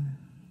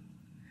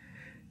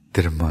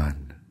 तिरमान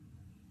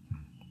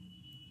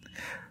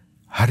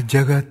हर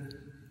जगह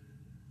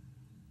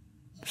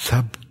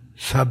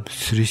सब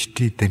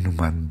सृष्टि तेनू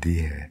मानदी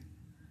है,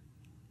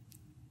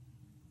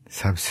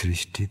 सब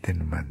सृष्टि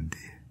तेनू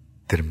मानदी है।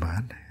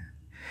 तिरमान है।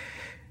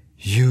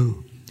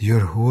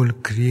 Your whole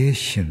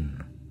creation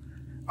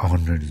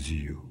honors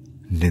you.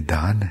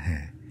 Nidan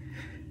hai,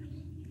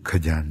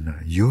 khajana.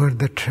 You are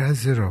the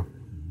treasure of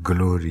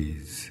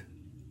glories.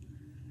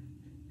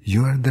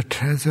 You are the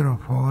treasure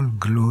of all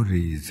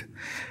glories.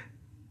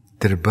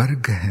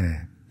 Tirbarg hai.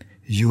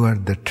 You are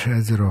the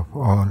treasure of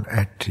all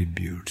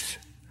attributes.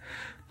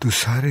 Tu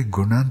sare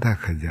guna da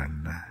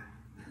khajana hai.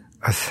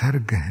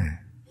 Asarg hai.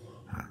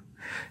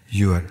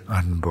 You are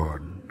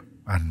unborn,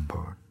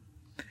 unborn.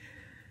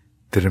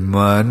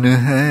 Tirman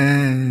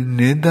hai,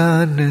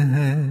 nidan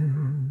hai.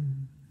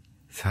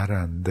 सारा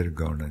अंदर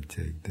गाना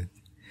चाहिए.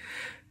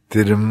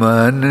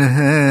 तिरमान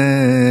है,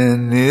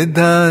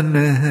 निदान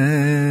है,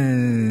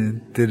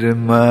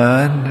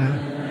 तिरमान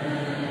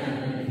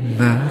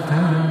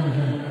निदान,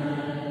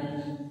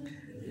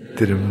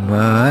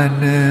 तिरमान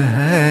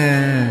है,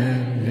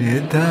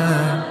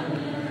 निदान,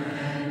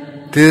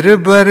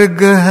 तिरबर्ग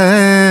है,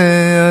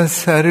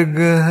 असर्ग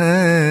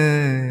है,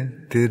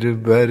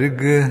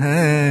 तिरबर्ग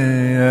है,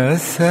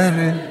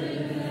 असर्ग,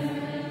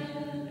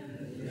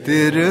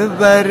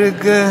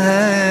 तिरबर्ग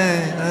है,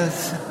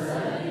 असर्ग,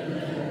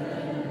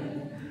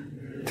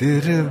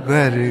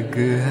 तिरबर्ग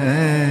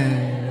है,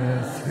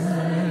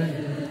 असर्ग.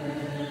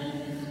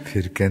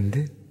 फिर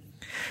कहंदे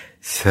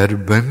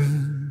सर्बंग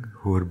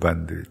होर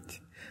बंद विच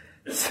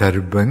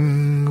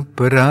सर्बंग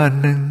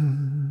प्राणं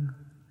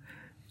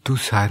तू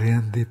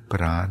सारियां दे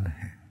प्राण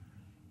है.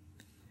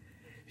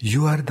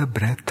 You are the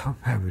breath of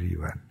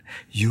everyone.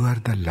 You are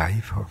the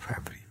life of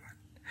everyone.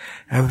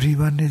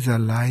 Everyone is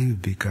alive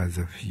because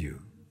of you.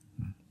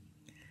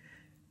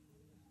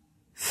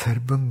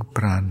 सर्बंग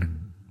प्राणं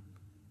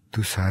तू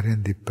सारियां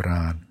दी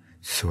प्राण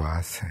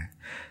श्वास है.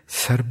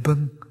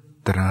 सर्बंग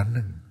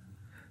तरानंग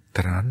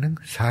तरानंग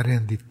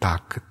सारियां दी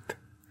ताकत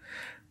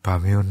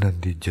भावें उन्हां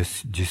दी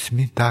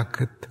जिस्मी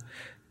ताकत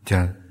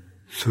जां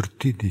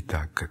सुरती दी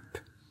ताकत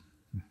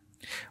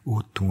वो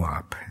तू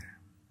आप है.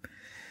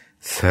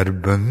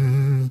 सर्बंग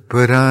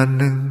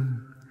प्राणंग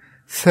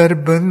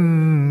सर्बंग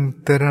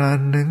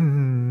तरानंग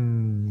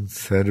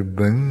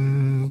सर्बंग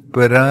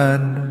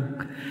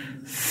प्राणंग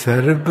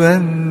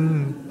सर्बंग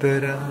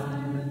तरानंग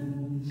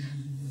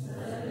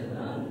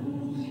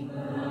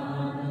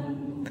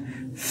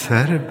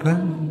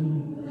सर्बं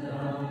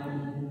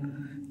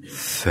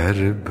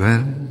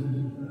सर्बं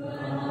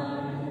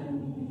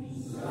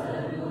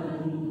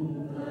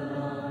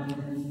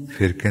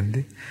फिर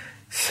कहते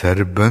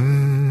सर्बं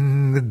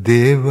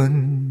देवं.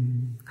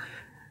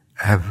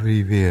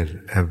 Everywhere,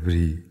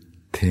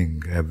 everything,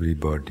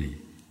 everybody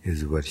is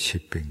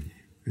worshipping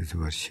you, is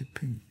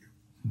worshipping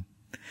you.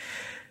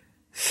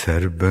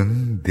 सर्बं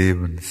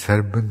देवन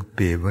सर्बं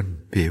पेवन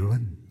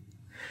पेवन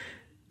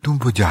तू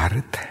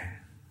बुझारत है.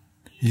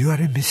 You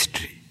are a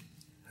mystery.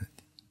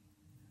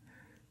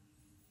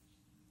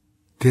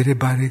 तेरे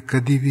बारे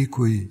कभी भी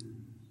कोई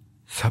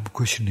सब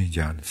कुछ नहीं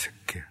जान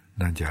सके,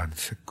 ना जान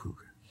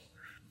सकूगा.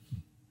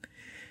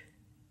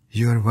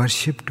 You are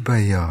worshipped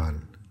by all.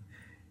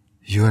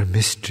 You are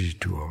mystery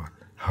to all.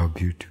 How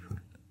beautiful.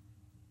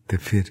 ते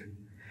फिर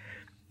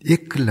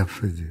एक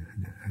लफ्ज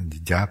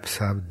जाप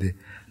साहब दे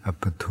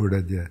ਆਪਾਂ थोड़ा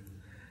ਜਿਹਾ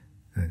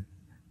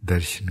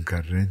दर्शन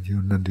कर रहे हैं जी.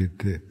 उन्होंने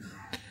ਦਿੱਤੇ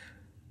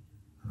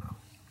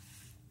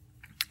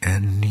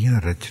ਇੰਨੀਆਂ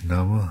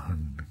ਰਚਨਾਵਾਂ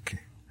ਹਨ ਕਿ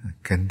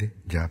ਕਹਿੰਦੇ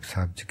ਜਾਪ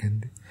ਸਾਹਿਬ ਚ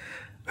ਕਹਿੰਦੇ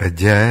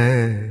ਅਜੈ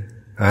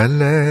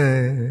ਅਲੈ.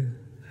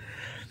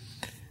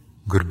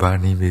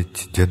 ਗੁਰਬਾਣੀ ਵਿੱਚ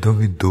ਜਦੋਂ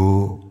ਵੀ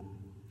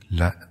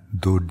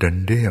ਦੋ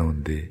ਡੰਡੇ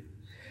ਆਉਂਦੇ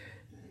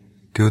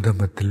ਤੇ ਉਹਦਾ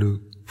ਮਤਲਬ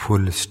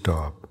ਫੁੱਲ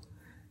ਸਟਾਪ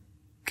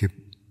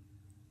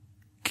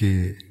ਕਿ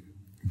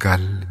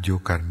ਗੱਲ ਜੋ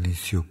ਕਰਨੀ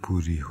ਸੀ ਉਹ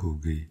ਪੂਰੀ ਹੋ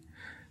ਗਈ,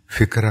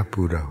 ਫਿਕਰਾ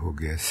ਪੂਰਾ ਹੋ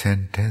ਗਿਆ.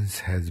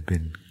 Sentence has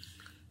been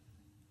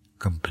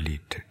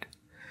completed.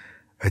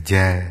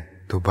 ਅਜੈ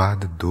ਤੋਂ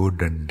ਬਾਅਦ ਦੋ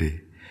ਡੰਡੇ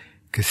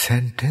ਕਿ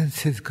sentence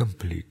is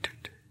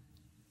completed.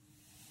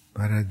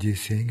 Maharaj ji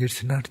is saying it's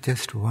not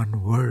just one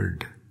word,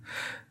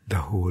 the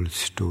whole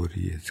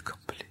story is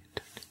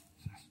completed.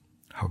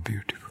 How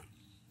beautiful.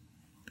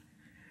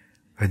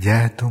 Ajay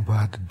ਤੋਂ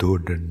ਬਾਅਦ ਦੋ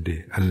ਡੰਡੇ,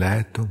 ਅਲੈ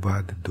ਤੋਂ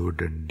ਬਾਅਦ ਦੋ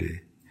ਡੰਡੇ,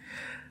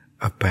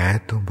 ਅਪੈ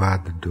ਤੋਂ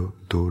ਬਾਅਦ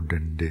ਦੋ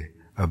ਡੰਡੇ,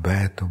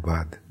 ਅਬੈ ਤੋਂ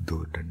ਬਾਅਦ ਦੋ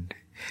ਡੰਡੇ.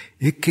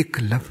 ਇੱਕ ਇੱਕ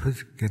ਲਫ਼ਜ਼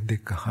ਕਹਿੰਦੇ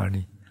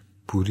ਕਹਾਣੀ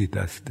ਪੂਰੀ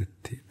ਦੱਸ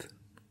ਦਿੱਤੀ.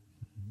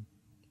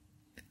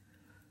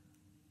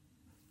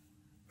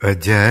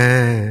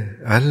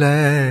 Ajay,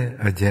 Alay,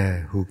 Ajay,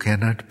 who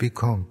cannot be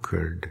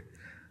conquered.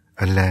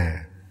 Alay,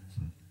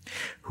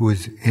 who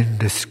is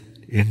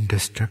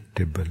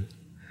indestructible.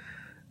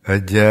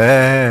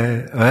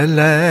 Ajay,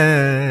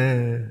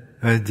 Alay,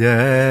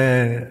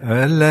 Ajay,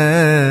 Alay,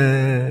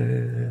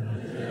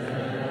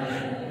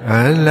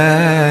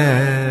 Alay,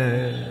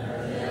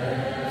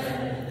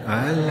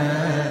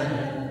 Alay,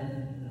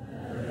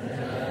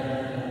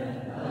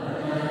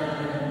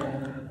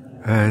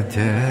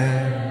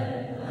 Ajay.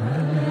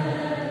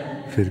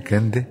 फिर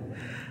कहते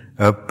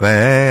अपै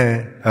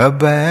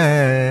अबै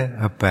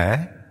अपै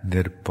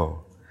निरपौ.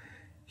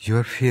 You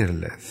are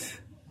फीयरलैस.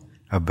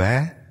 अबै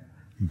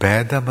बै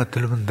का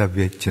मतलब हुंदा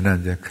बेचना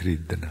या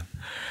खरीदना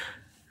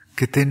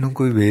कि तेनू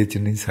कोई बेच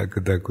नहीं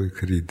सकता, कोई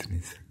खरीद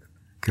नहीं सकता.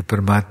 ਕਿ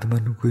ਪਰਮਾਤਮਾ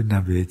ਨੂੰ ਕੋਈ ਨਾ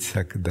ਵੇਚ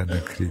ਸਕਦਾ ਨਾ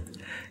ਖਰੀਦ।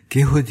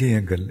 ਕਿਹੋ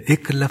ਜਿਹੀਆਂ ਗੱਲ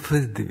ਇੱਕ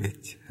ਲਫ਼ਜ਼ ਦੇ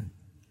ਵਿੱਚ।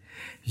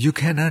 You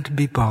cannot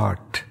be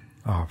bought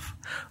of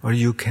or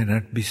you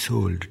cannot be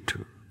sold to.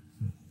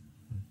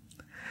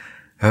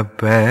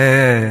 Abbe,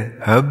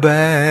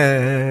 abbe,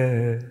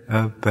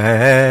 abbe,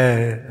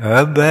 abbe,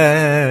 abbe,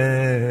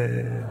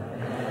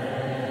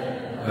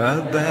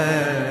 abbe,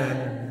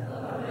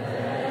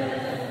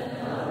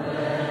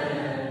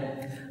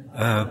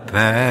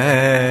 abbe,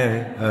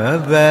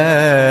 abbe,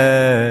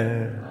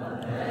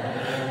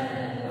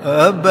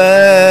 abbe,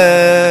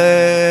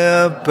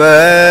 abbe,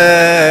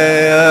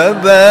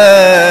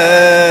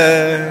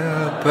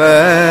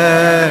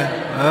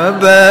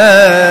 abbe,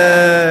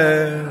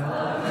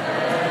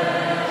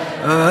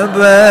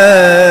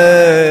 abbe,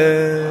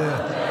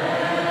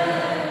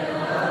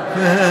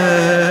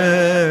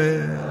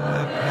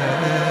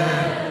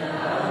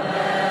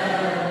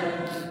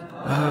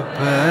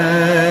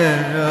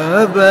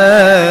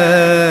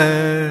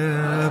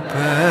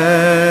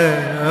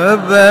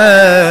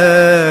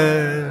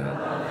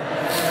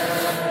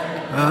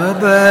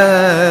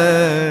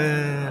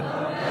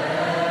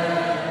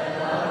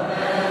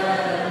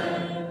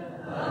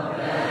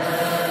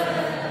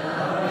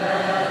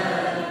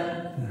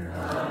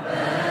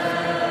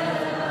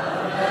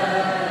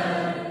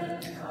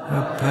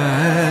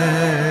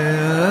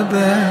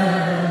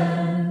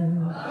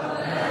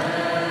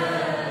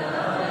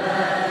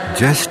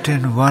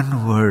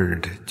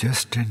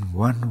 Just in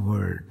one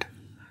word,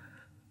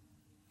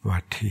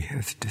 what he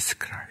has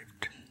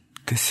described.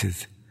 This is,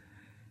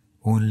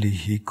 only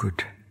he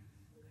could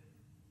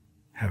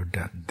have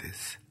done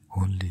this.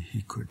 Only he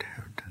could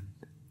have done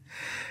this.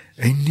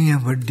 ਇੰਨੀਆਂ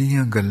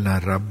ਵੱਡੀਆਂ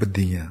ਗੱਲਾਂ ਰੱਬ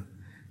ਦੀਆਂ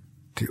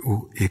ਤੇ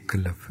ਉਹ ਇੱਕ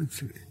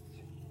ਲਫ਼ਜ਼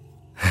ਵਿੱਚ।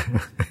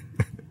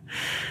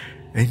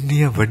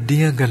 ਇੰਨੀਆਂ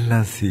ਵੱਡੀਆਂ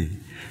ਗੱਲਾਂ ਸੀ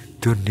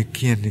ਤੇ ਉਹ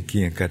ਨਿੱਕੀਆਂ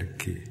ਨਿੱਕੀਆਂ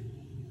ਕਰਕੇ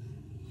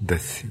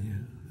ਦੱਸੀਆਂ।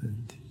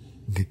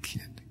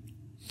 ਨਿੱਕੀਆਂ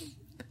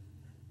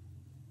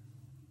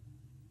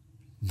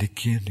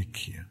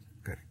ਨਿੱਕੀਆਂ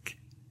ਕਰਕੇ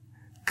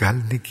ਗੱਲ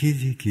ਨਿੱਕੀ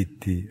ਜੀ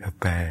ਕੀਤੀ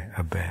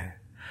ਅਬੈ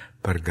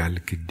ਪਰ ਗੱਲ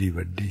ਕਿੱਡੀ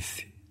ਵੱਡੀ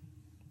ਸੀ।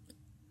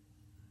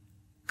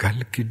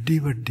 ਗੱਲ ਕਿੱਡੀ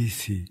ਵੱਡੀ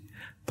ਸੀ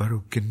ਪਰ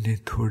ਉਹ ਕਿੰਨੇ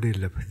ਥੋੜੇ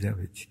ਲਫ਼ਜ਼ਾਂ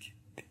ਵਿੱਚ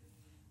ਕੀਤੀ।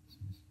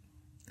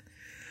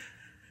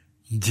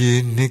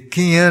 ਜੇ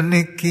ਨਿੱਕੀਆਂ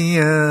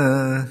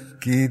ਨਿੱਕੀਆਂ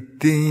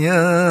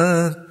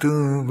ਕੀਤੀਆਂ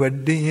ਤੂੰ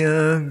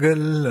ਵੱਡੀਆਂ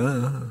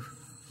ਗੱਲਾਂ।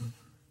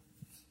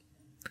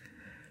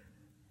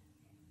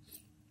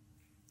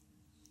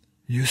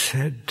 You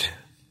said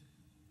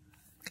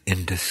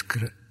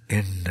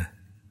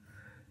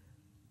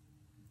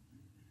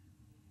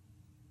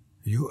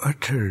you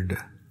uttered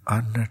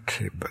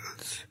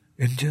unutterables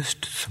in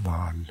just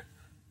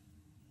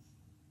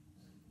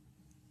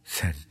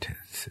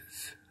sentences.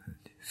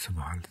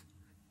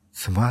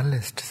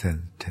 Smallest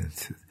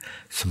sentences.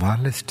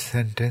 Smallest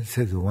sentence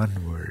is one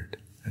word,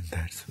 and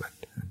that's what.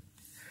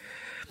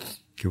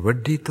 कि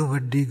ਵੱਡੀ ਤੋਂ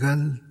ਵੱਡੀ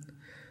ਗੱਲ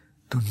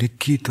ਤੋਂ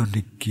ਨਿੱਕੀ ਤੋਂ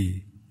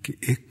ਨਿੱਕੀ ਕਿ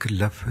ਇੱਕ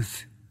ਲਫ਼ਜ਼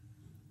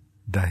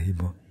ਦਾ ਹੀ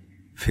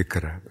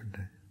ਫਿਕਰਾ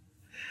ਬਣਾ।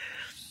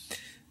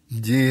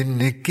 ਜੇ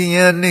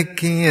ਨਿੱਕੀਆਂ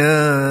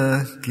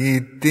ਨਿੱਕੀਆਂ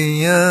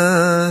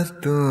ਕੀਤੀਆਂ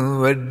ਤੂੰ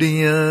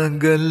ਵੱਡੀਆਂ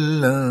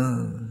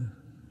ਗੱਲਾਂ।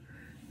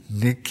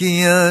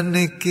 ਨਿੱਕੀਆਂ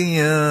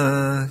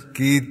ਨਿੱਕੀਆਂ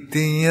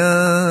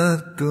ਕੀਤੀਆਂ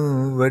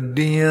ਤੂੰ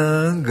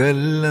ਵੱਡੀਆਂ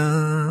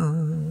ਗੱਲਾਂ।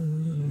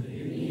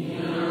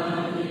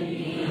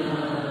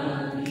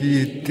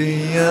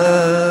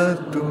 ਕੀਤੀਆਂ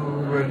ਤੂੰ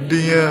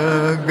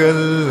ਵੱਡੀਆਂ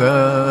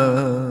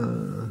ਗੱਲਾਂ।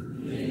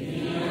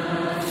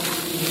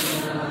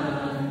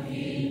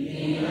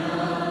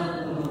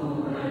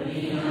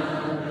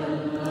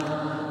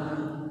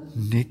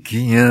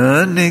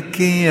 ਨਿੱਕੀਆਂ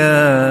ਨਿੱਕੀਆਂ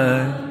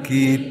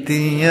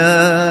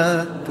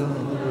ਕੀਤੀਆਂ ਤੂੰ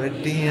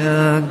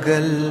ਵੱਡੀਆਂ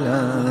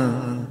ਗੱਲਾਂ।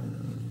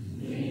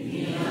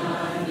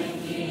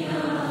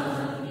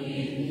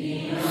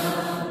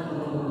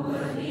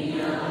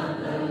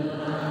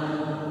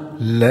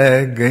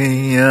 ਲੈ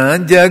ਗਈਆਂ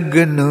ਜਗ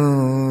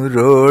ਨੂੰ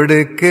ਰੋੜ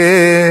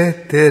ਕੇ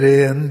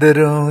ਤੇਰੇ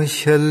ਅੰਦਰੋਂ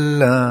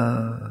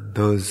ਛੱਲਾਂ।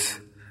 Those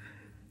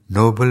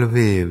noble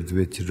waves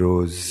which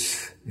rose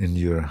in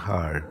your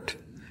heart,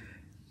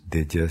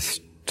 they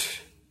just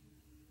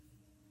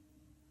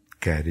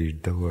carried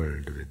the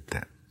world with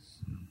them.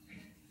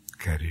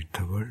 Carried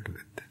the world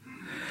with them.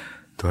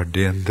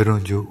 ਤੁਹਾਡੇ ਅੰਦਰੋਂ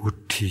ਜੋ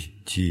ਉੱਠੀ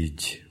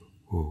ਚੀਜ਼,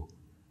 ਉਹ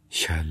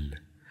ਛੱਲ,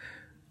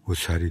 ਉਹ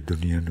ਸਾਰੀ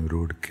ਦੁਨੀਆ ਨੂੰ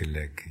ਰੋੜ ਕੇ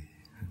ਲੈ ਗਈ।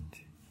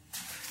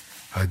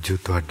 ਅੱਜ ਜੋ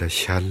ਤੁਹਾਡਾ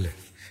ਛੱਲ,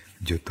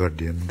 ਜੋ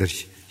ਤੁਹਾਡੇ ਅੰਦਰ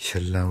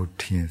ਛੱਲਾਂ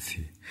ਉੱਠੀਆਂ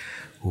ਸੀ,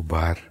 ਉਹ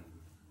ਬਾਹਰ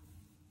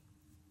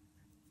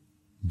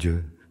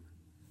ਜੋ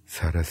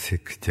ਸਾਰਾ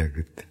ਸਿੱਖ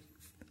ਜਗਤ,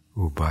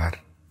 ਉਹ ਬਾਹਰ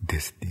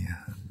ਦਿਸਦੀਆਂ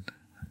ਹਨ।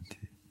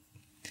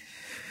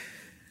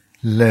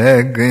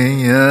 ਲੈ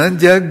ਗਈਆਂ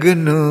ਜਗ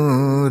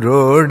ਨੂੰ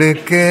ਰੋੜ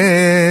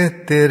ਕੇ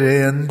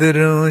ਤੇਰੇ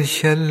ਅੰਦਰੋਂ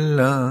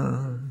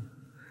ਛੱਲਾਂ।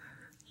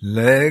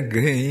 ਲੈ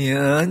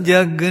ਗਈਆਂ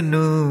ਜਗ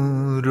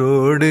ਨੂੰ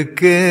ਰੋੜ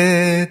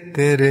ਕੇ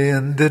ਤੇਰੇ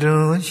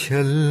ਅੰਦਰੋਂ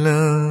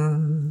ਛੱਲਾਂ।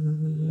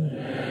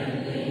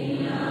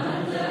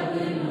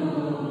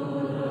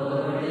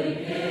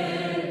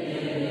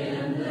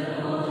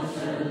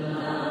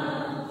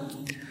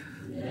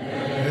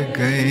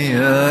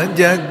 ਗਈਆਂ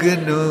ਜਗ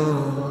ਨੂੰ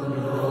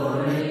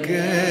ਰੋੜ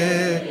ਕੇ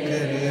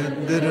ਤੇਰੇ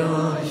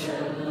ਅੰਦਰੋਂ,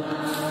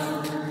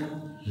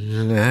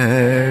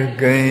 ਲੈ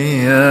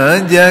ਗਈਆਂ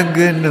ਜਗ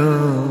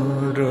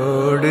ਨੂੰ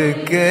ਰੋੜ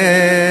ਕੇ,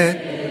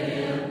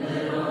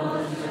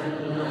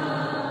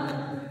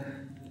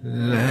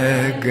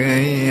 ਲੈ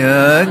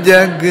ਗਈਆਂ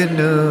ਜਗ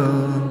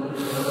ਨੂੰ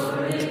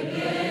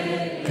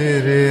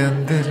ਤੇਰੇ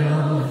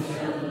ਅੰਦਰੋਂ।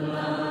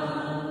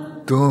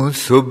 ਤੂੰ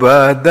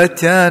ਸੁਬਹ ਦਾ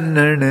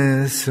ਚਾਨਣ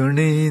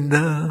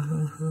ਸੁਣੀਂਦਾ,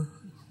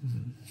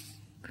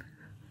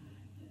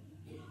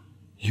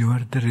 You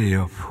are the ray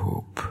of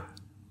hope.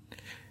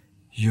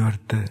 You are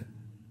the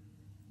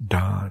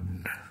dawn.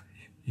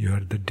 You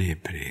are the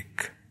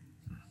daybreak.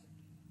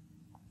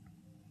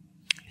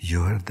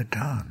 You are the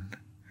dawn.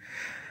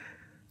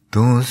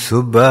 ਤੂੰ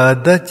ਸੁਬਹ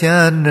ਦਾ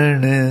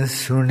ਚਾਨਣ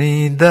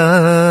ਸੁਣੀਂਦਾ,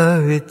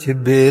 ਵਿੱਚ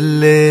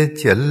ਬੇਲੇ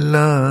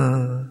ਚੱਲਾਂ।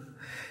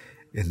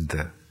 In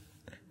the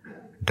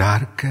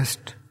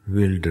darkest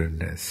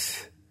wilderness,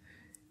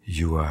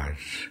 you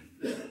are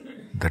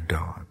the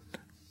dawn.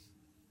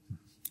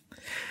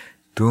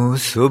 ਤੂੰ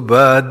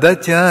ਸੁਬਹ ਦਾ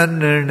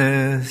ਚਾਨਣ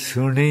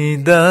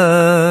ਸੁਣੀਂਦਾ,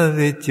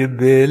 ਵਿੱਚ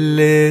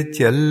ਬੇਲੇ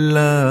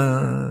ਚੱਲਾਂ।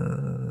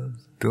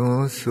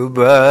 ਤੂੰ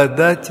ਸੁਬਹ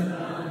ਦਾ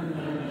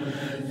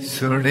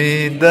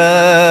ਸੁਣੀਂਦਾ,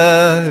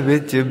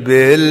 ਵਿੱਚ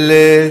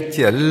ਬੇਲੇ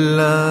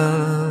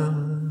ਚੱਲਾਂ।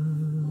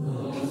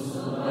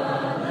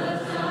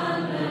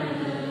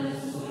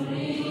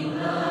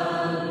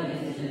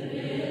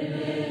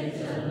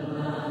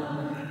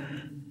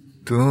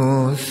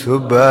 ਤੂੰ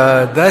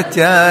ਸੁਬਹ ਦਾ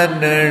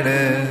ਚਾਨਣ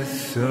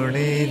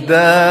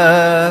ਸੁਣੀਂਦਾ,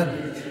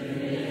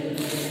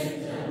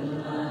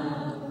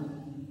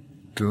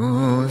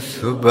 ਤੂੰ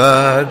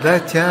ਸੁਬਹ ਦਾ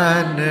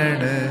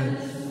ਚਾਨਣ,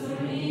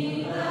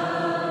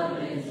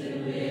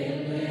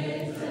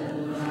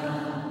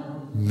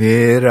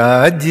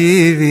 ਮੇਰਾ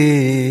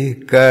ਜੀਵੀ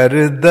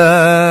ਕਰਦਾ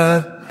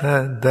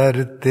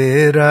ਦਰ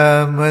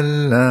ਤੇਰਾ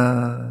ਮੱਲਾ।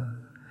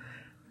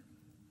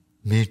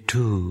 Me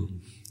too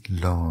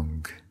long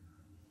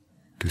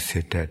to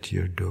sit at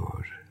your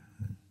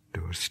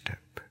doorstep.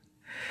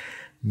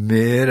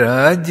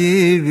 ਮੇਰਾ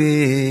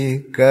ਜੀਵੀ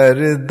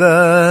ਕਰਦਾ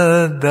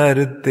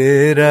ਦਰ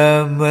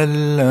ਤੇਰਾ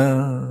ਮੱਲਾ,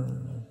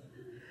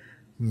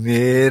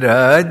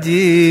 ਮੇਰਾ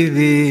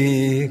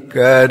ਜੀਵੀ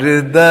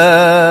ਕਰਦਾ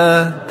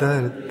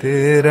ਦਰ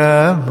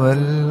ਤੇਰਾ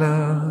ਮੱਲਾ।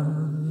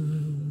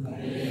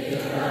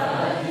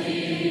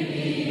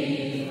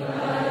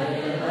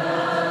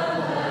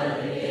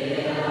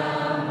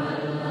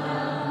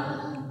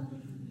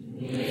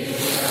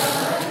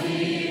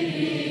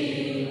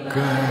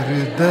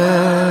 ਕਰਦਾ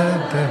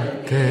ਦਰ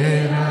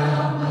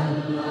ਤੇਰਾ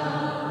ਮੱਲਾ,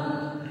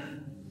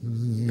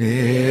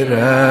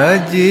 ਮੇਰਾ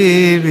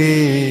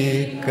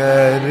ਜੀਵੀ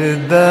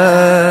ਕਰਦਾ।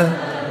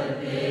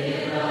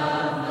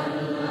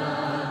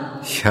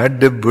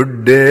 ਛੱਡ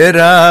ਬੁੱਢੇ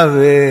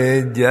ਰਾਵੇ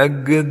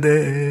ਜਗ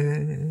ਦੇ।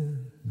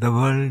 The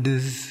world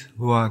is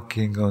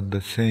walking on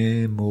the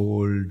same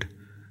old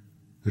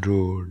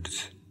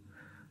roads.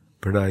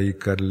 ਪੜ੍ਹਾਈ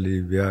ਕਰ ਲਈ,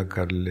 ਵਿਆਹ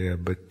ਕਰ ਲਿਆ,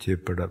 ਬੱਚੇ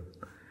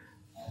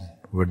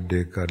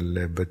ਵੱਡੇ ਕਰ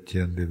ਲਏ,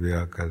 ਬੱਚਿਆਂ ਦੇ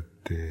ਵਿਆਹ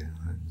ਕਰਤੇ।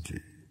 ਹਾਂਜੀ,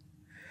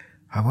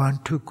 I want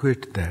to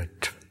quit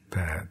that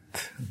path.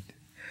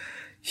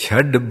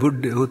 ਛੱਡ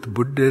ਬੁੱਢੇ, ਉਹ ਤਾਂ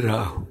ਬੁੱਢੇ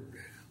ਰਾਹ ਹੋ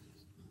ਗਏ।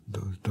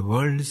 The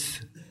world's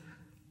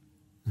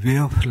way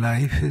of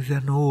life is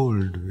an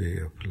old way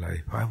of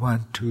life. I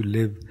want to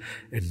live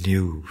a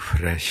new,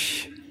 fresh,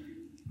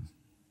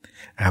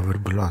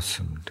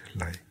 ever-blossomed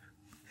life.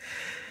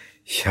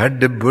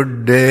 ਛੱਡ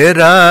ਬੁੱਢੇ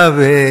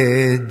ਰਾਵੇ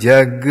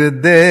ਜਗ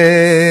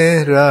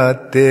ਦੇ, ਰਾਹ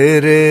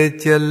ਤੇਰੇ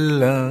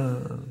ਚੱਲਾਂ।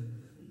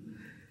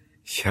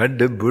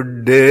 ਛੱਡ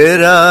ਬੁੱਢੇ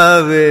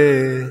ਰਾਵੇ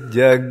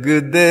ਜਗ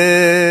ਦੇ,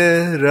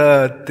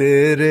 ਰਾਹ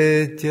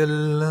ਤੇਰੇ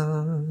ਚੱਲਾਂ।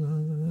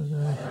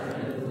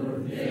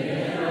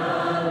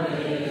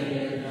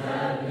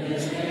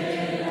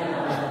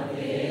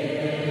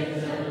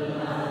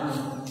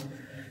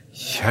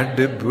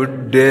 ਛੱਡ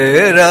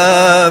ਬੁੱਢੇ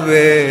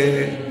ਰਾਵੇ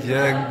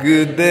ਜਗ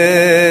ਦੇ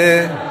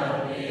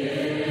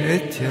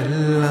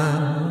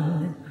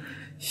ਚੱਲਾਂ।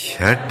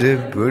 ਛੱਡ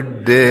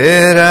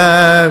ਬੁੱਢੇ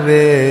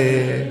ਰਾਵੇ,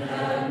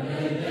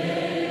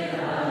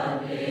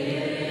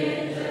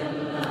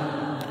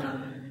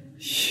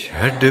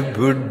 ਛੱਡ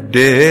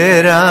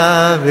ਬੁੱਢੇ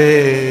ਰਾਵੇ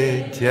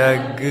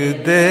ਜਗ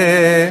ਦੇ,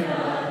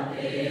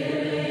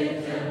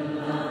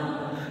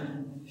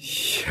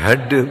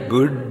 ਛੱਡ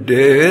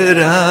ਬੁੱਢੇ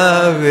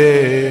ਰਾਵੇ।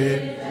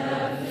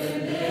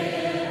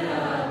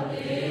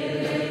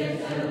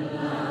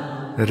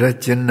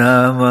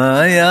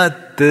 ਰਚਨਾਵਾਂ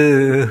ਅਤ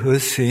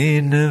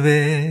ਹੁਸੈਨ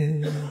ਵੇ।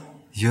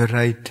 Your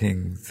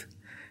writings,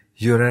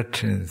 your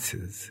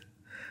utterances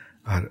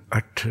are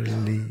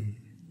utterly,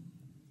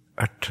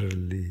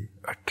 utterly,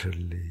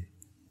 utterly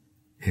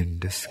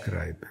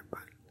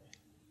indescribable.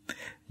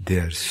 They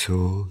are so,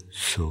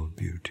 so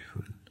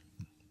beautiful.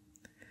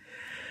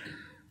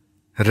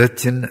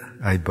 Rachana,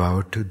 I bow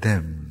to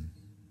them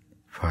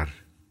for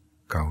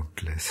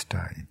countless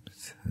times.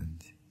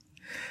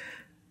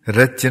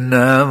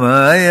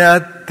 ਰਚਨਾਵਾਂ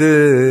ਅਤ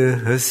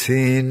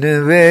ਹਸੀਨ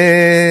ਵੇ,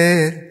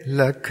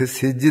 ਲੱਖ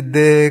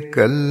ਸਿਜਦੇ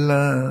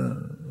ਕੱਲਾਂ।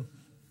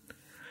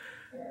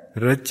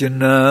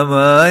 रचना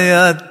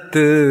मायात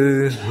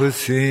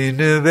हुसैन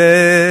वे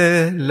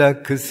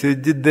लख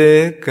सिजदे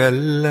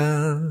कल्ला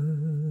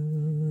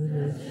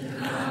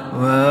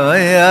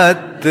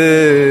मायात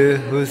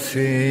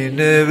हुसैन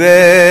वे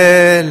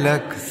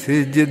लख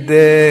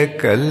सिजदे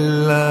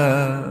कल्ला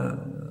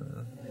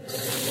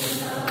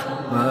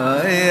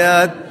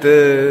मायात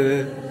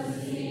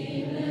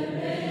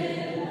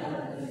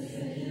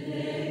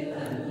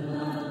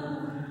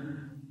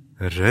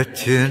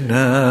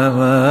रचना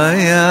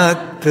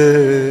मायात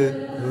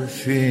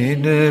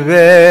हुसैन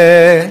वे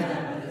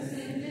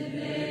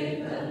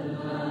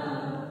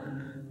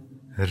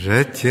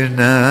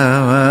रचना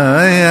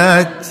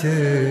मायात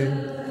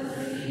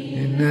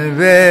हुसैन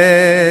वे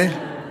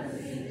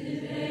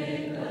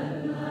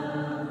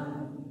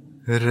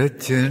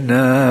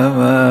रचना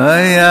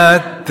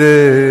मायात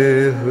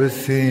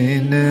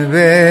हुसैन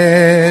वे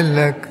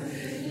लख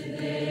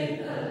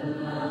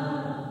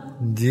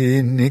जी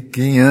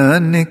निकियां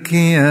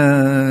निकियां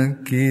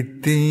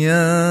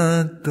कीतियां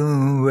तू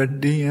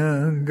वड्डियां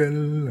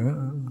गल्लां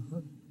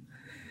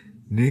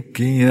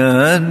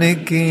निकियां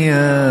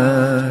निकियां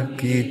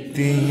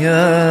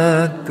कीतियां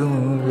तू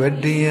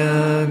वड्डियां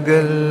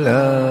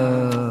गल्लां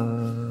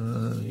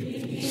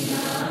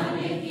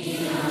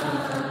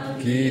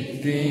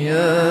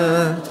कीतियां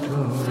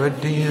तू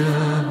वड्डियां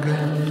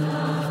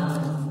गल्लां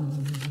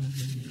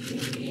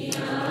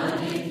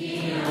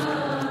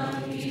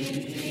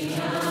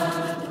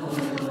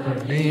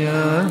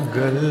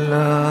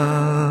गल्लां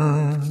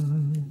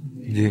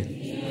जी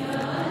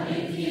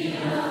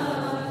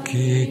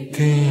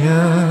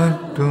कीतियां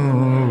तू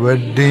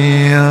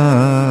वड्डियां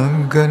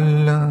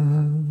गल्लां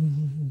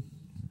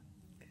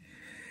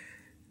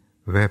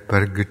वह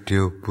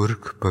प्रगट्यो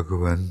पुरख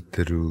भगवंत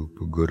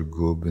रूप गुरु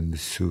गोबिंद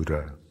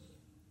सूरा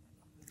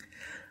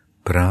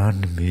प्राण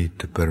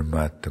मीत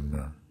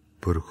परमात्मा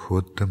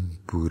पुरखोत्तम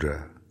पूरा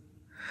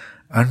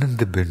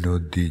आनंद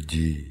बिनोदी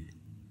जी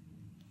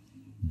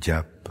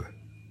जप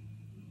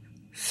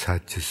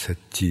सच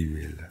सच्ची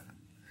वेला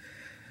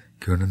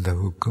कि उन्होंने दा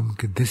हुक्म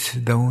कि this is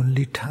the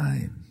only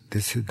time,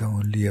 this is the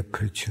only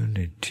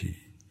opportunity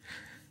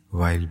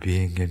while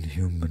being in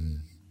human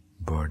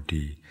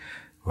body,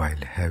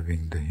 while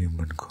having the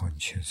human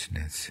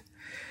consciousness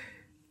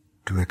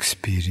to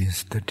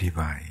experience the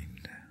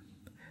divine,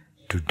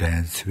 to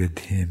dance with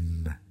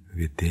him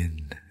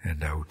within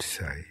and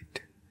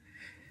outside.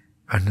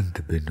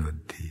 Anand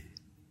Binodi,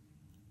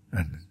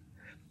 and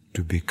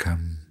to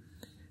become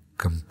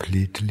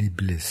completely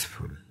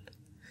blissful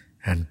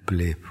and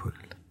playful.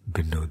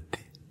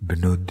 Binodi.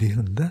 Binodi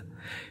hunda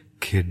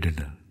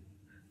khedna.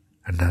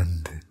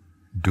 Anand.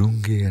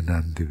 Dunge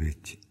anand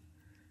vich.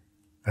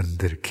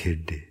 Andar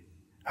khede.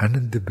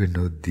 Anand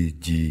Binodi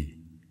ji.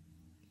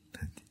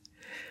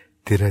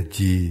 Tera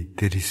ji,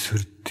 teri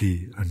surti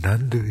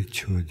anand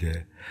vich ho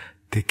jaye.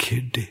 Te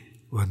khede.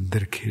 वो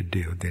अंदर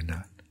खेडे ਉਹਦੇ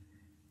ਨਾਲ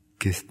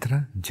किस तरह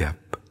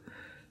जप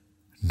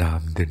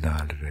नाम दे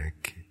नाल रह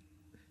के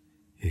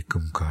एक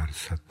ओंकार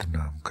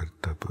सतनाम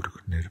करता पुरख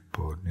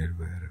निरभौ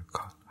निर्वैर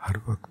अकाल हर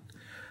वक्त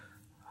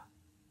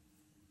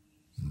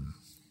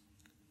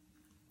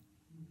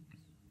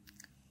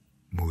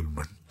मूल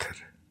मंत्र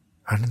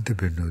आनंद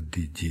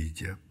बिनोदी जी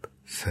जप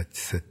सच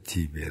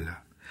सच्ची वेला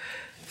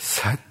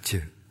सच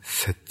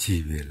सच्ची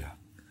वेला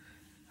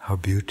हाउ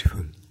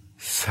ब्यूटीफुल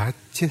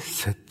सच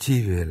सच्ची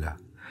वेला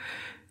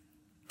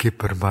कि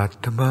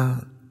परमात्मा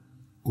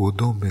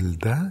उदों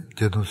मिलदा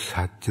जदों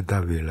सच दा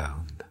वेला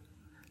हुंदा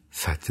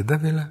सच दा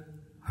वेला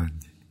हाँ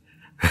जी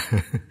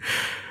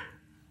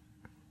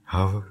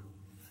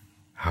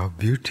how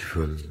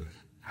beautiful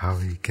how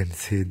he can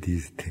say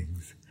these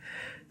things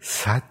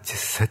सच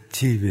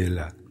सच्ची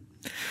वेला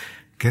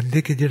कहंदे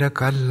कि जिहड़ा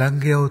कल लंघ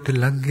गया वो ते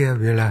लंघ गया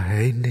वेला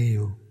है ही नहीं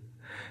वो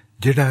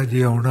जिहड़ा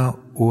अजे आउणा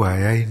वो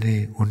आया ही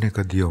नहीं उन्हें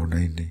कदी आउणा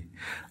ही नहीं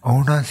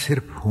आउणा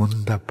सिर्फ हुण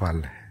दा पल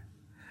है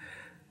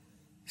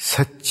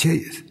सच्चे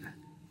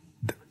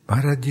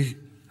महाराज जी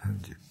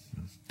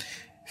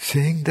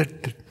saying that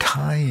the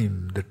time,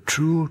 the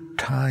true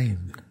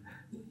time,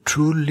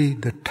 truly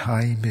the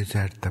time is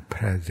at the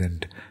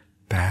present.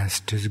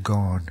 Past is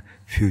gone,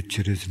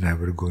 future is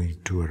never going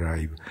to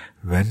arrive.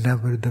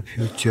 Whenever the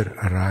future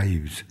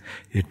arrives,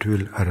 it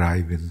will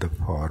arrive in the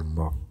form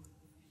of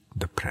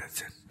the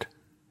present.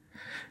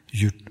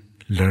 You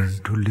learn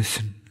to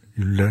listen,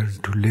 you learn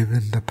to live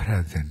in the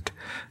present,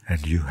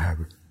 and you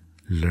have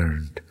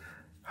learned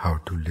how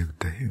to live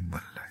the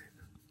human life.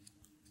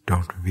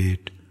 Don't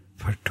wait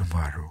for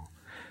tomorrow.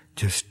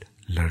 Just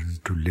learn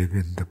to live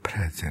in the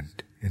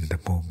present, in the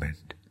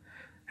moment,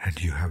 and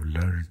you have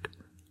learned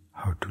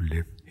how to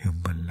live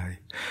human life.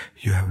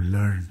 You have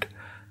learned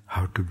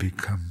how to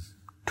become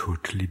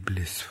totally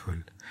blissful.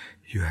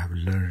 You have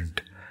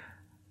learned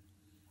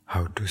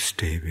how to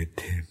stay with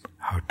him,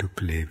 how to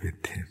play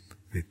with him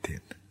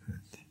within.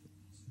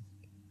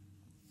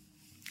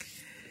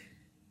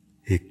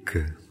 एक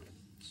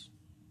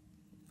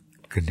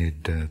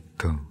Canada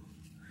तो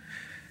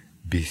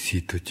BC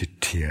तो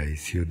चिट्ठी आई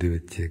सी ਉਹਦੇ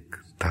ਵਿੱਚ ਇੱਕ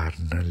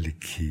ਤਾਰਨਾ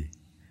ਲਿਖੀ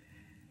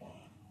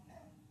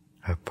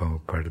ਆਪਾਂ ਉਹ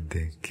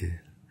ਪੜ੍ਹਦੇ ਕਿ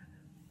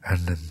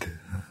आनंद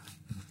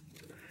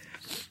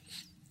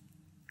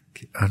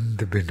कि अंत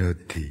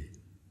बिनोदी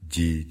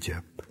जी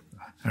जप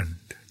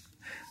अंत।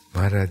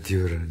 महाराज जी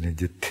होरां ने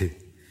जिथे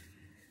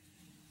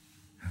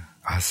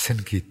आसन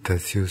कीता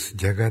सी उस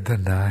जगह का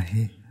नां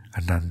ही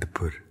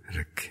आनंदपुर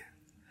रखिया।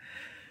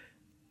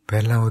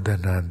 पहला उहदा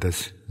नां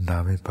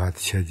नावे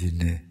पातशाह जी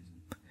ने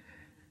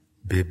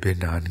बेबे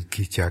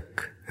नानकी चक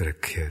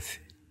रखिया सी।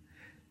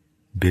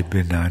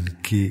 बेबे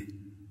नानकी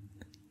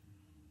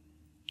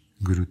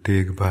गुरु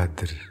तेग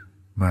बहादुर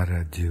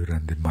महाराज जी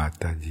होरां दे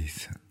माता जी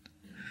सन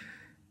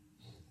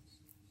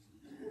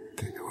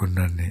ते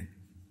उन्होंने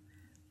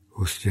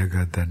उस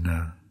जगह का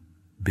नाम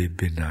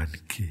बेबे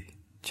नानकी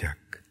चक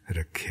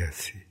रखिया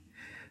सी।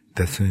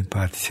 10वें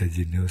पातशाह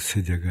जी ने उस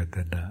जगह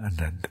का नाम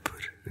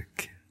आनंदपुर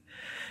रखिया।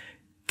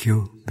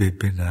 क्यों?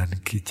 बेबे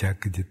नानकी चक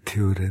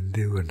जिथे वो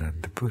रहिंदे वो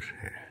आनंदपुर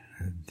है।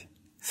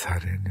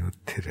 सारे ने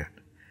उत्थे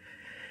रहना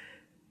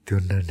ते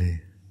उन्होंने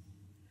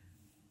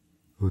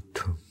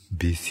उतों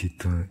BC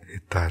तो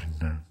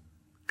धारणा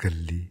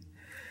कली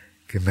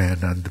कि मैं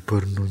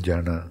आनंदपुर नूं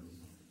जाना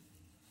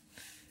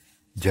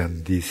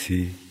जांदी सी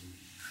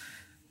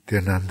ते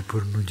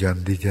आनंदपुर नूं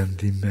जांदी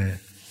जांदी मैं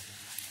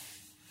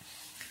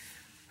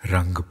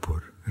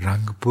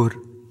रंगपुर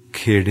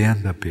खेड़ियां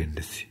दा पिंड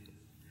सी।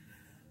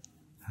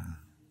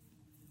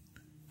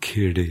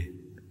 खेड़े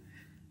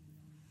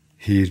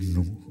हीर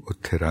नूं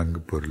उत्थे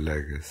रंगपुर लै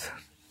गए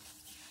सन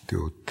ते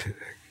उत्थे रह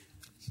गए।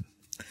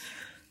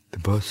 ते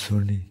बहुत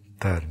सोहनी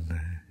धारणा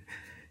है।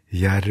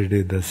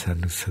 यारड़े दा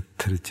सानू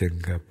 70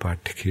 चंगा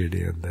पट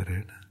खेड़ियां दा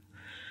रहना।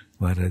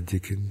 महाराज जी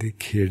कहते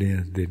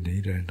खेड़ियां दे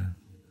नहीं रहना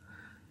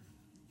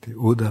ते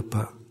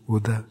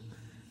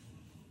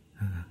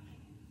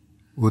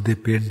ओदे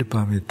पिंड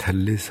भावें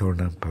थल्ले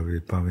सोना पवे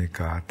भावें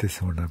घाह ते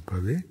सोना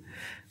पवे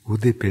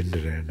ओदे पिंड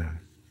रहना,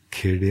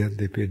 खेड़ियां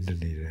दे पिंड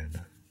नहीं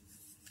रहना।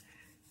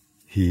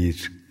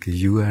 Here,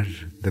 you are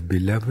the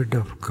beloved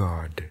of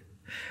God.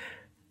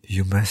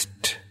 You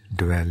must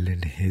dwell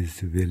in His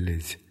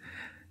village,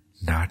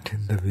 not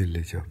in the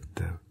village of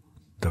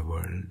the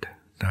world,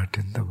 not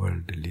in the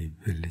worldly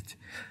village,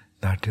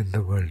 not in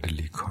the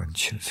worldly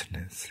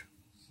consciousness.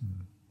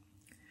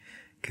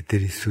 कि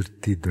तेरी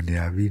सुरती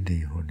दुनियावी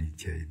नहीं होनी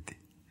चाहिए।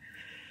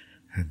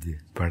 हाँ जी,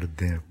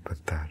 पढ़ते हैं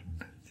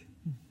पतारना जी,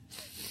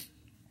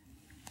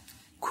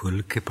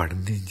 खुल के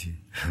पढ़नी जी।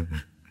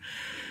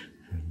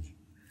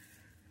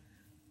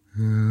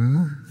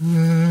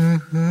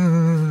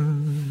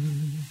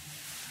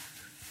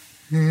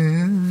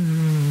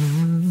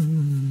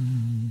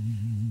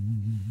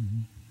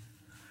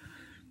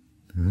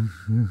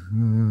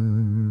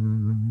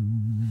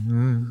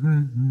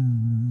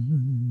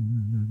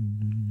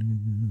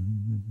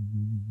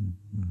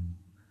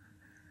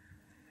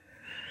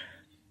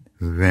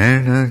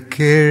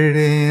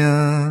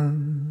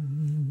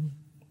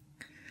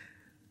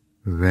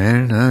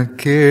 वैणा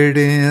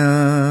केड़ियां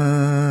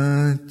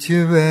च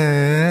वै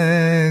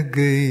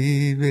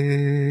गई वे,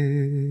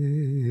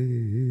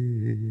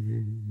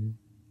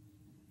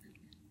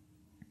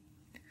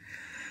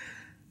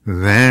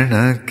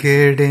 वैणा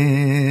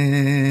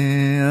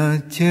केड़ियां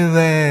च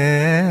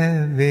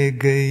वै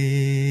गई,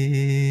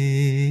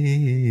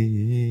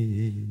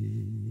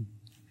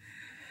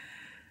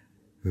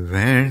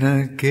 वैणा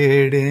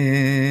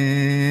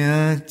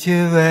केड़ियां च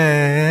वै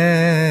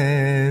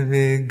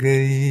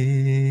गई,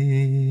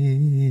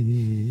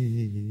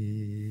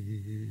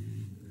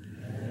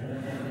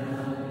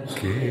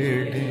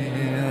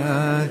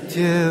 केड़ियां च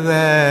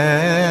वै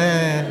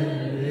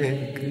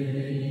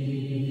गई,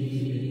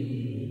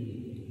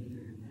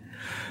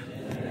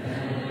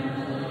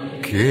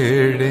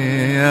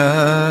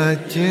 केड़ियां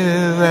च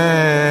वै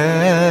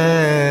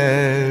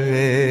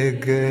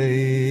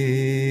गई,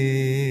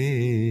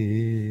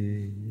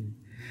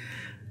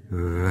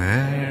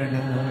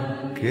 वैणा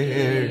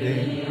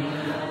केड़ियां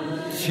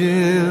च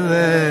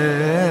वै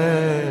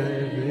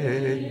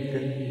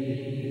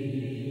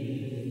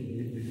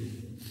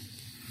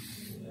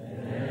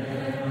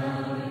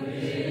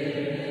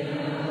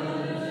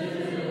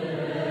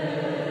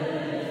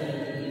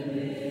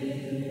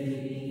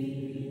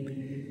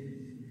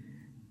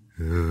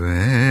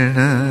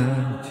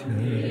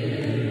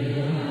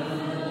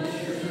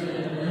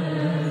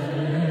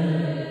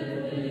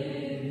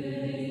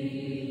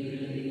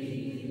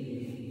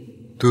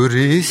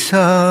तुरी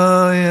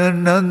साय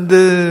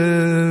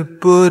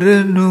आनंदपुर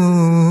नूं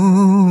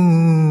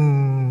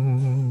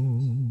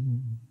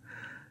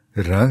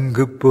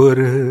रंगपुर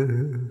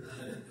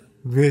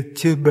विच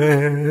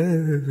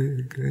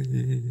बैठ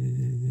गई,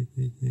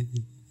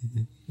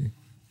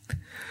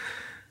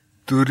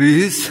 तुरी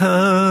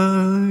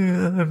साय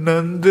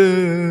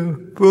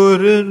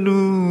आनंदपुर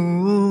नूं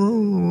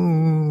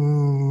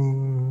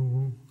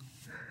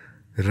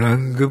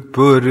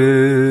रंगपुर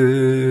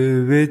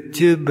विच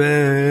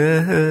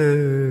बैठ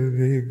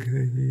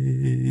गई,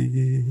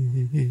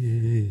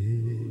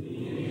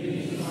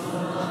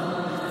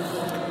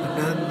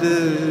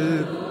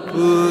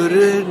 आनंदपुर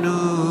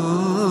नूं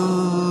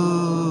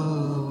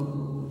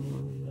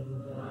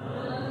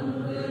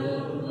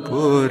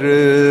पुर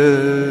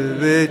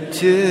विच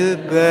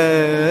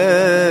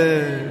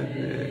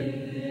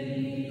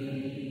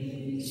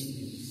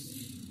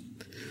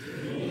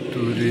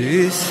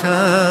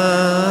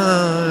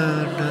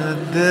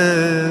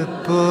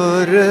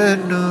ਆਨੰਦਪੁਰ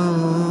ਨੂੰ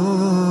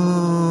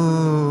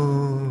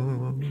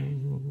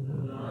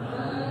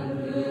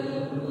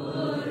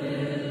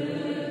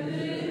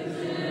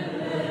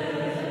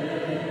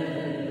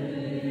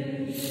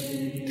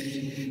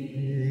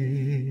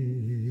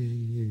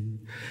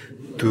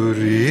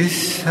ਤੁਰੀ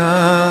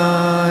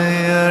ਸਾਇ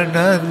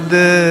ਆਨੰਦਪੁਰ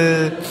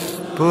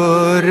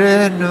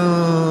ਨੂੰ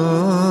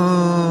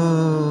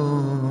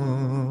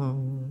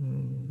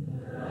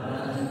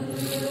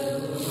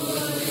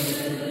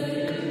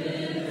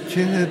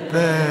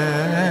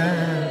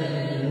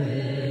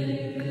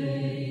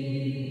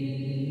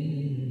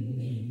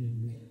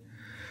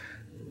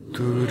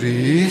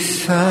ਤੁਰੀ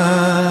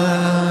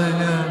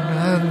ਸਾਇ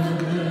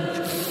ਆਨੰਦ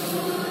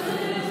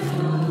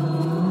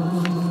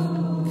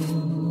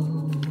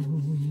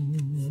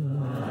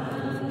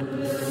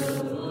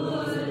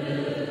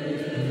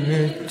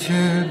ਵਿੱਚ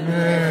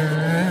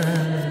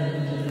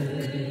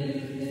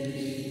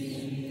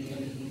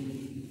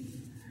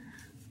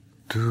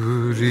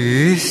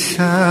ਤੁਰੀ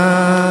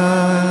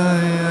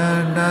ਸਾਇ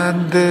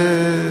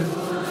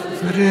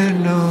ਆਨੰਦਪੁਰ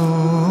ਨੂੰ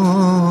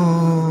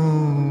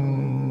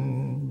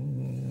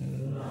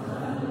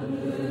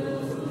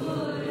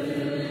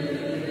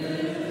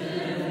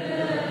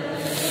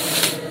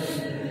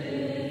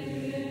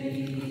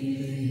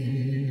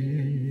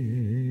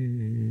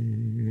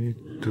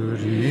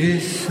ਤੁਰੀ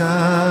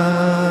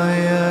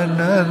ਸਾਇ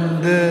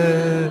ਆਨੰਦਪੁਰ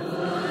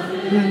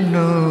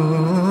ਨੂੰ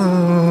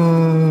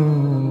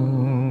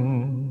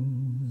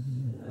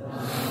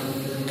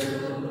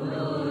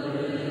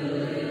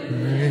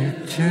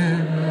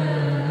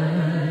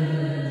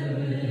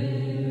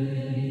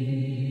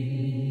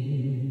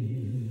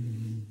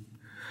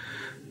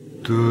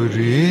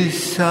ਤੁਰੀ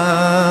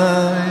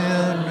ਸਾਇ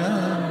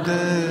ਆਨੰਦਪੁਰ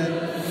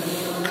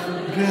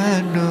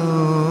ਨੂੰ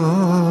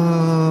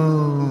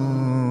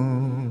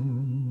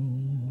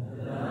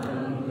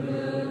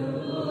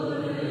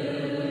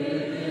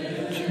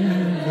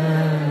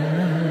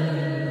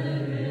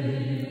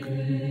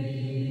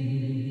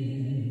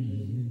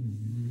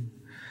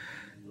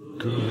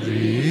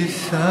ਤੁਰੀ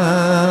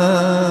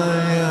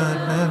ਸਾਇ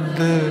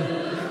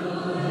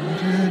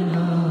ਆਨੰਦਪੁਰ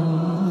ਨੂੰ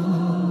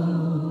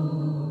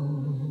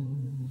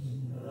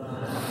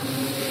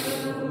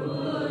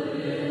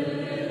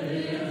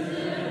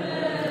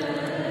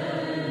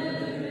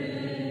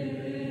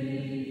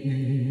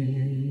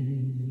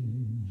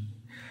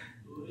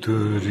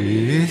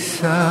ਤੁਰੀ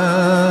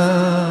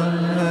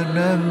ਸਾਇ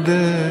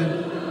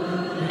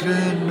ਆਨੰਦਪੁਰ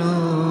ਨੂੰ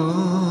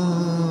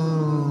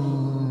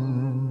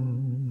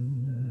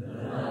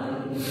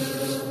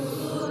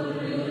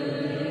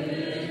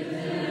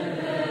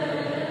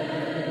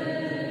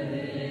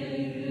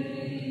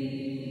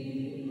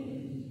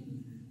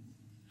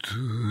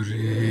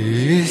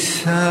ਤੁਰੀ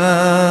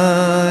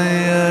ਸਾਇ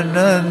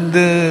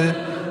ਆਨੰਦਪੁਰ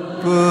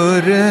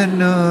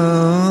ਨੂੰ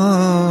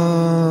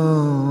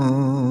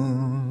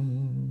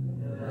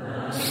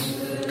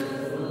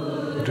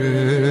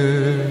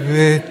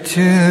ਵਿੱਚ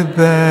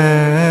ਬਹਿ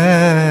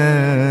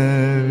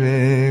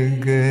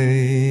ਗਈ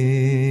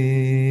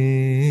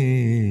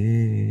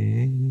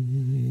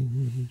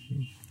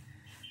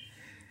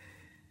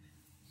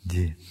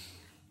ਜੀ।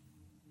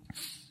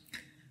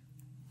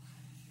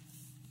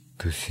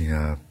 ਤੁਸੀਂ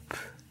ਆਪ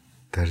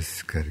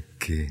ਤਰਸ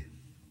ਕਰਕੇ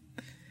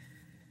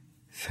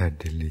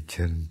ਸਾਡੇ ਲਈ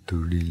ਚਰਨ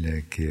ਧੂੜੀ ਲੈ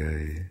ਕੇ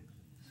ਆਏ।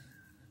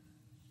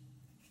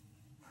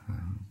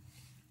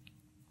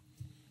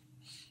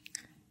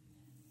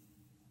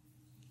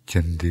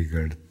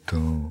 ਚੰਡੀਗੜ੍ਹ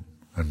ਤੋਂ,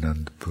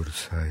 ਅਨੰਦਪੁਰ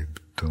ਸਾਹਿਬ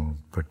ਤੋਂ,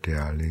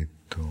 ਪਟਿਆਲੇ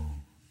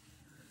ਤੋਂ,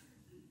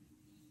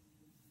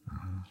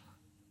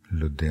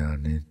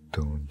 ਲੁਧਿਆਣੇ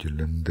ਤੋਂ,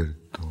 ਜਲੰਧਰ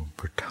ਤੋਂ,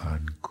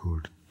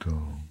 ਪਠਾਨਕੋਟ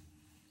ਤੋਂ,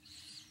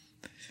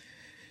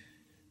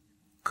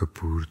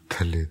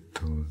 ਕਪੂਰਥਲੇ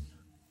ਤੋਂ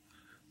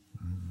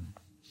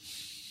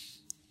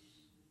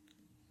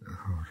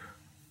और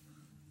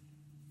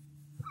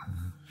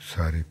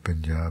सारे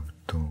पंजाब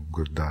तो,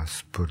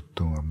 गुरदासपुर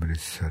तो,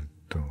 अमृतसर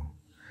तो,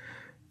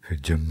 फिर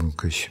जम्मू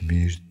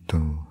कश्मीर तो,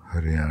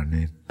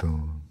 हरियाणे तो,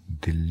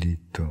 दिल्ली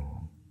तो,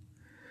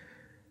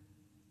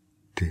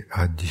 ते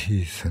अज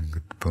ही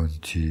संगत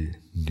पहुंची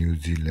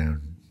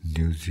न्यूजीलैंड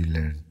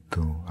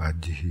तो,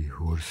 अज ही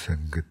होर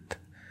संगत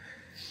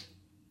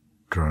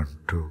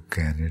टोरंटो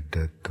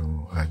कैनेडा तो,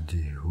 अज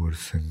ही होर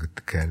संगत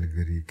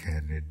कैलगरी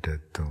कैनेडा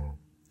तो,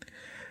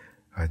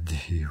 अज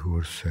ही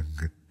होर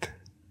संगत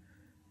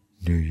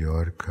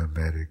न्यूयॉर्क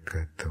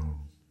अमेरिका तो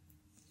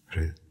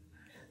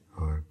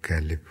और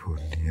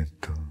कैलिफोर्निया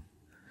तो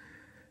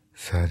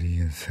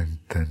सारिया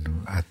संगतां नूं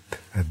अत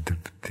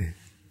अदब ते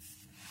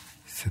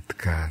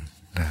सत्कार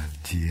नाल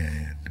जी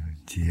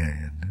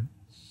आयां नूं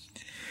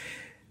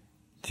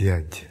जी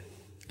अज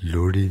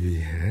लोहड़ी भी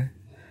है।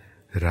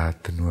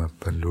 रात नूं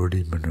आपां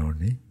लोहड़ी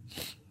मनाउणी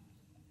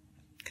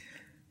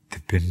ते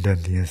पिंडां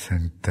दीयां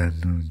संगतां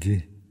नूं जी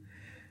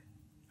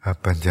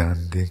ਆਪਾਂ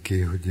ਜਾਣਦੇ ਕਿ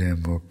ਇਹੋ ਜਿਹੇ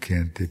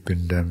ਮੌਕਿਆਂ ਤੇ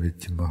ਪਿੰਡਾਂ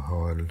ਵਿੱਚ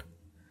ਮਾਹੌਲ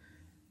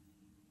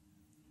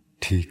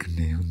ਠੀਕ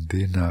ਨਹੀਂ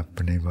ਹੁੰਦੇ, ਨਾ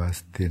ਆਪਣੇ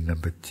ਵਾਸਤੇ ਨਾ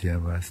ਬੱਚਿਆਂ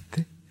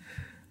ਵਾਸਤੇ।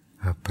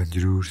 ਆਪਾਂ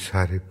ਜ਼ਰੂਰ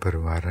ਸਾਰੇ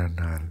ਪਰਿਵਾਰਾਂ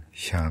ਨਾਲ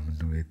ਸ਼ਾਮ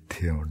ਨੂੰ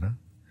ਇੱਥੇ ਆਉਣਾ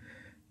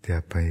ਅਤੇ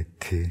ਆਪਾਂ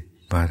ਇੱਥੇ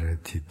ਮਹਾਰਾਜ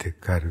ਜੀ ਦੇ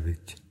ਘਰ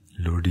ਵਿੱਚ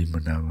ਲੋਹੜੀ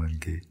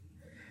ਮਨਾਵਾਂਗੇ।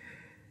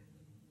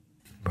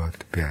 ਬਹੁਤ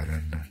ਪਿਆਰਾ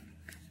ਨਾਲ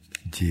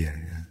ਜੀ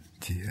ਆਇਆ,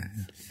 ਜੀ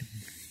ਆਇਆ।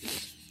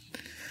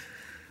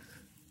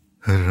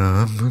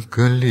 ਰਾਮ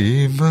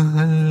ਕਲੀ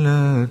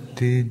ਮਹੱਲਾ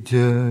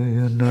ਤੀਜਾ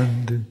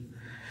ਆਨੰਦ।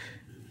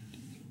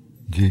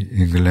 ਜੀ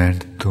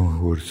ਇੰਗਲੈਂਡ ਤੋਂ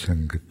ਹੋਰ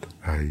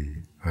ਸੰਗਤ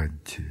ਆਈ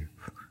ਅੱਜ,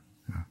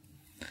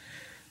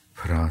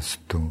 ਫਰਾਂਸ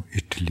ਤੋਂ,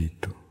 ਇਟਲੀ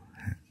ਤੋਂ।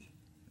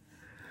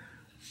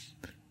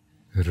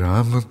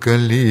 ਰਾਮ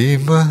ਕਲੀ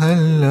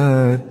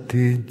ਮਹੱਲਾ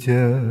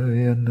ਤੀਜਾ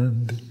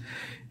ਆਨੰਦ।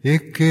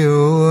 ਇਕ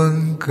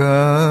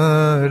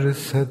ਓੰਕਾਰ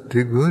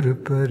ਸਤਿਗੁਰ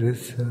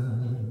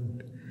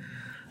ਪ੍ਰਸਾਦ।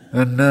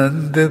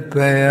 ਆਨੰਦ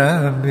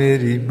ਪਿਆ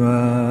ਮੇਰੀ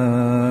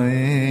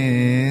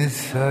ਮਾਏ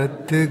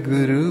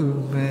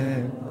ਸਤਿਗੁਰੂ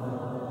ਮੈਂ।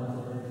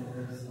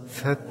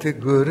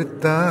 ਸਤਿਗੁਰ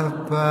ਤਾਂ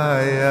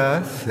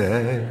ਪਾਇਆ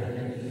ਸੈ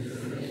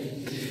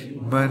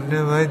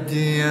ਮਨ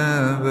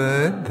ਵਜੀਆਂ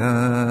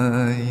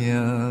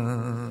ਵਧਾਈਆਂ।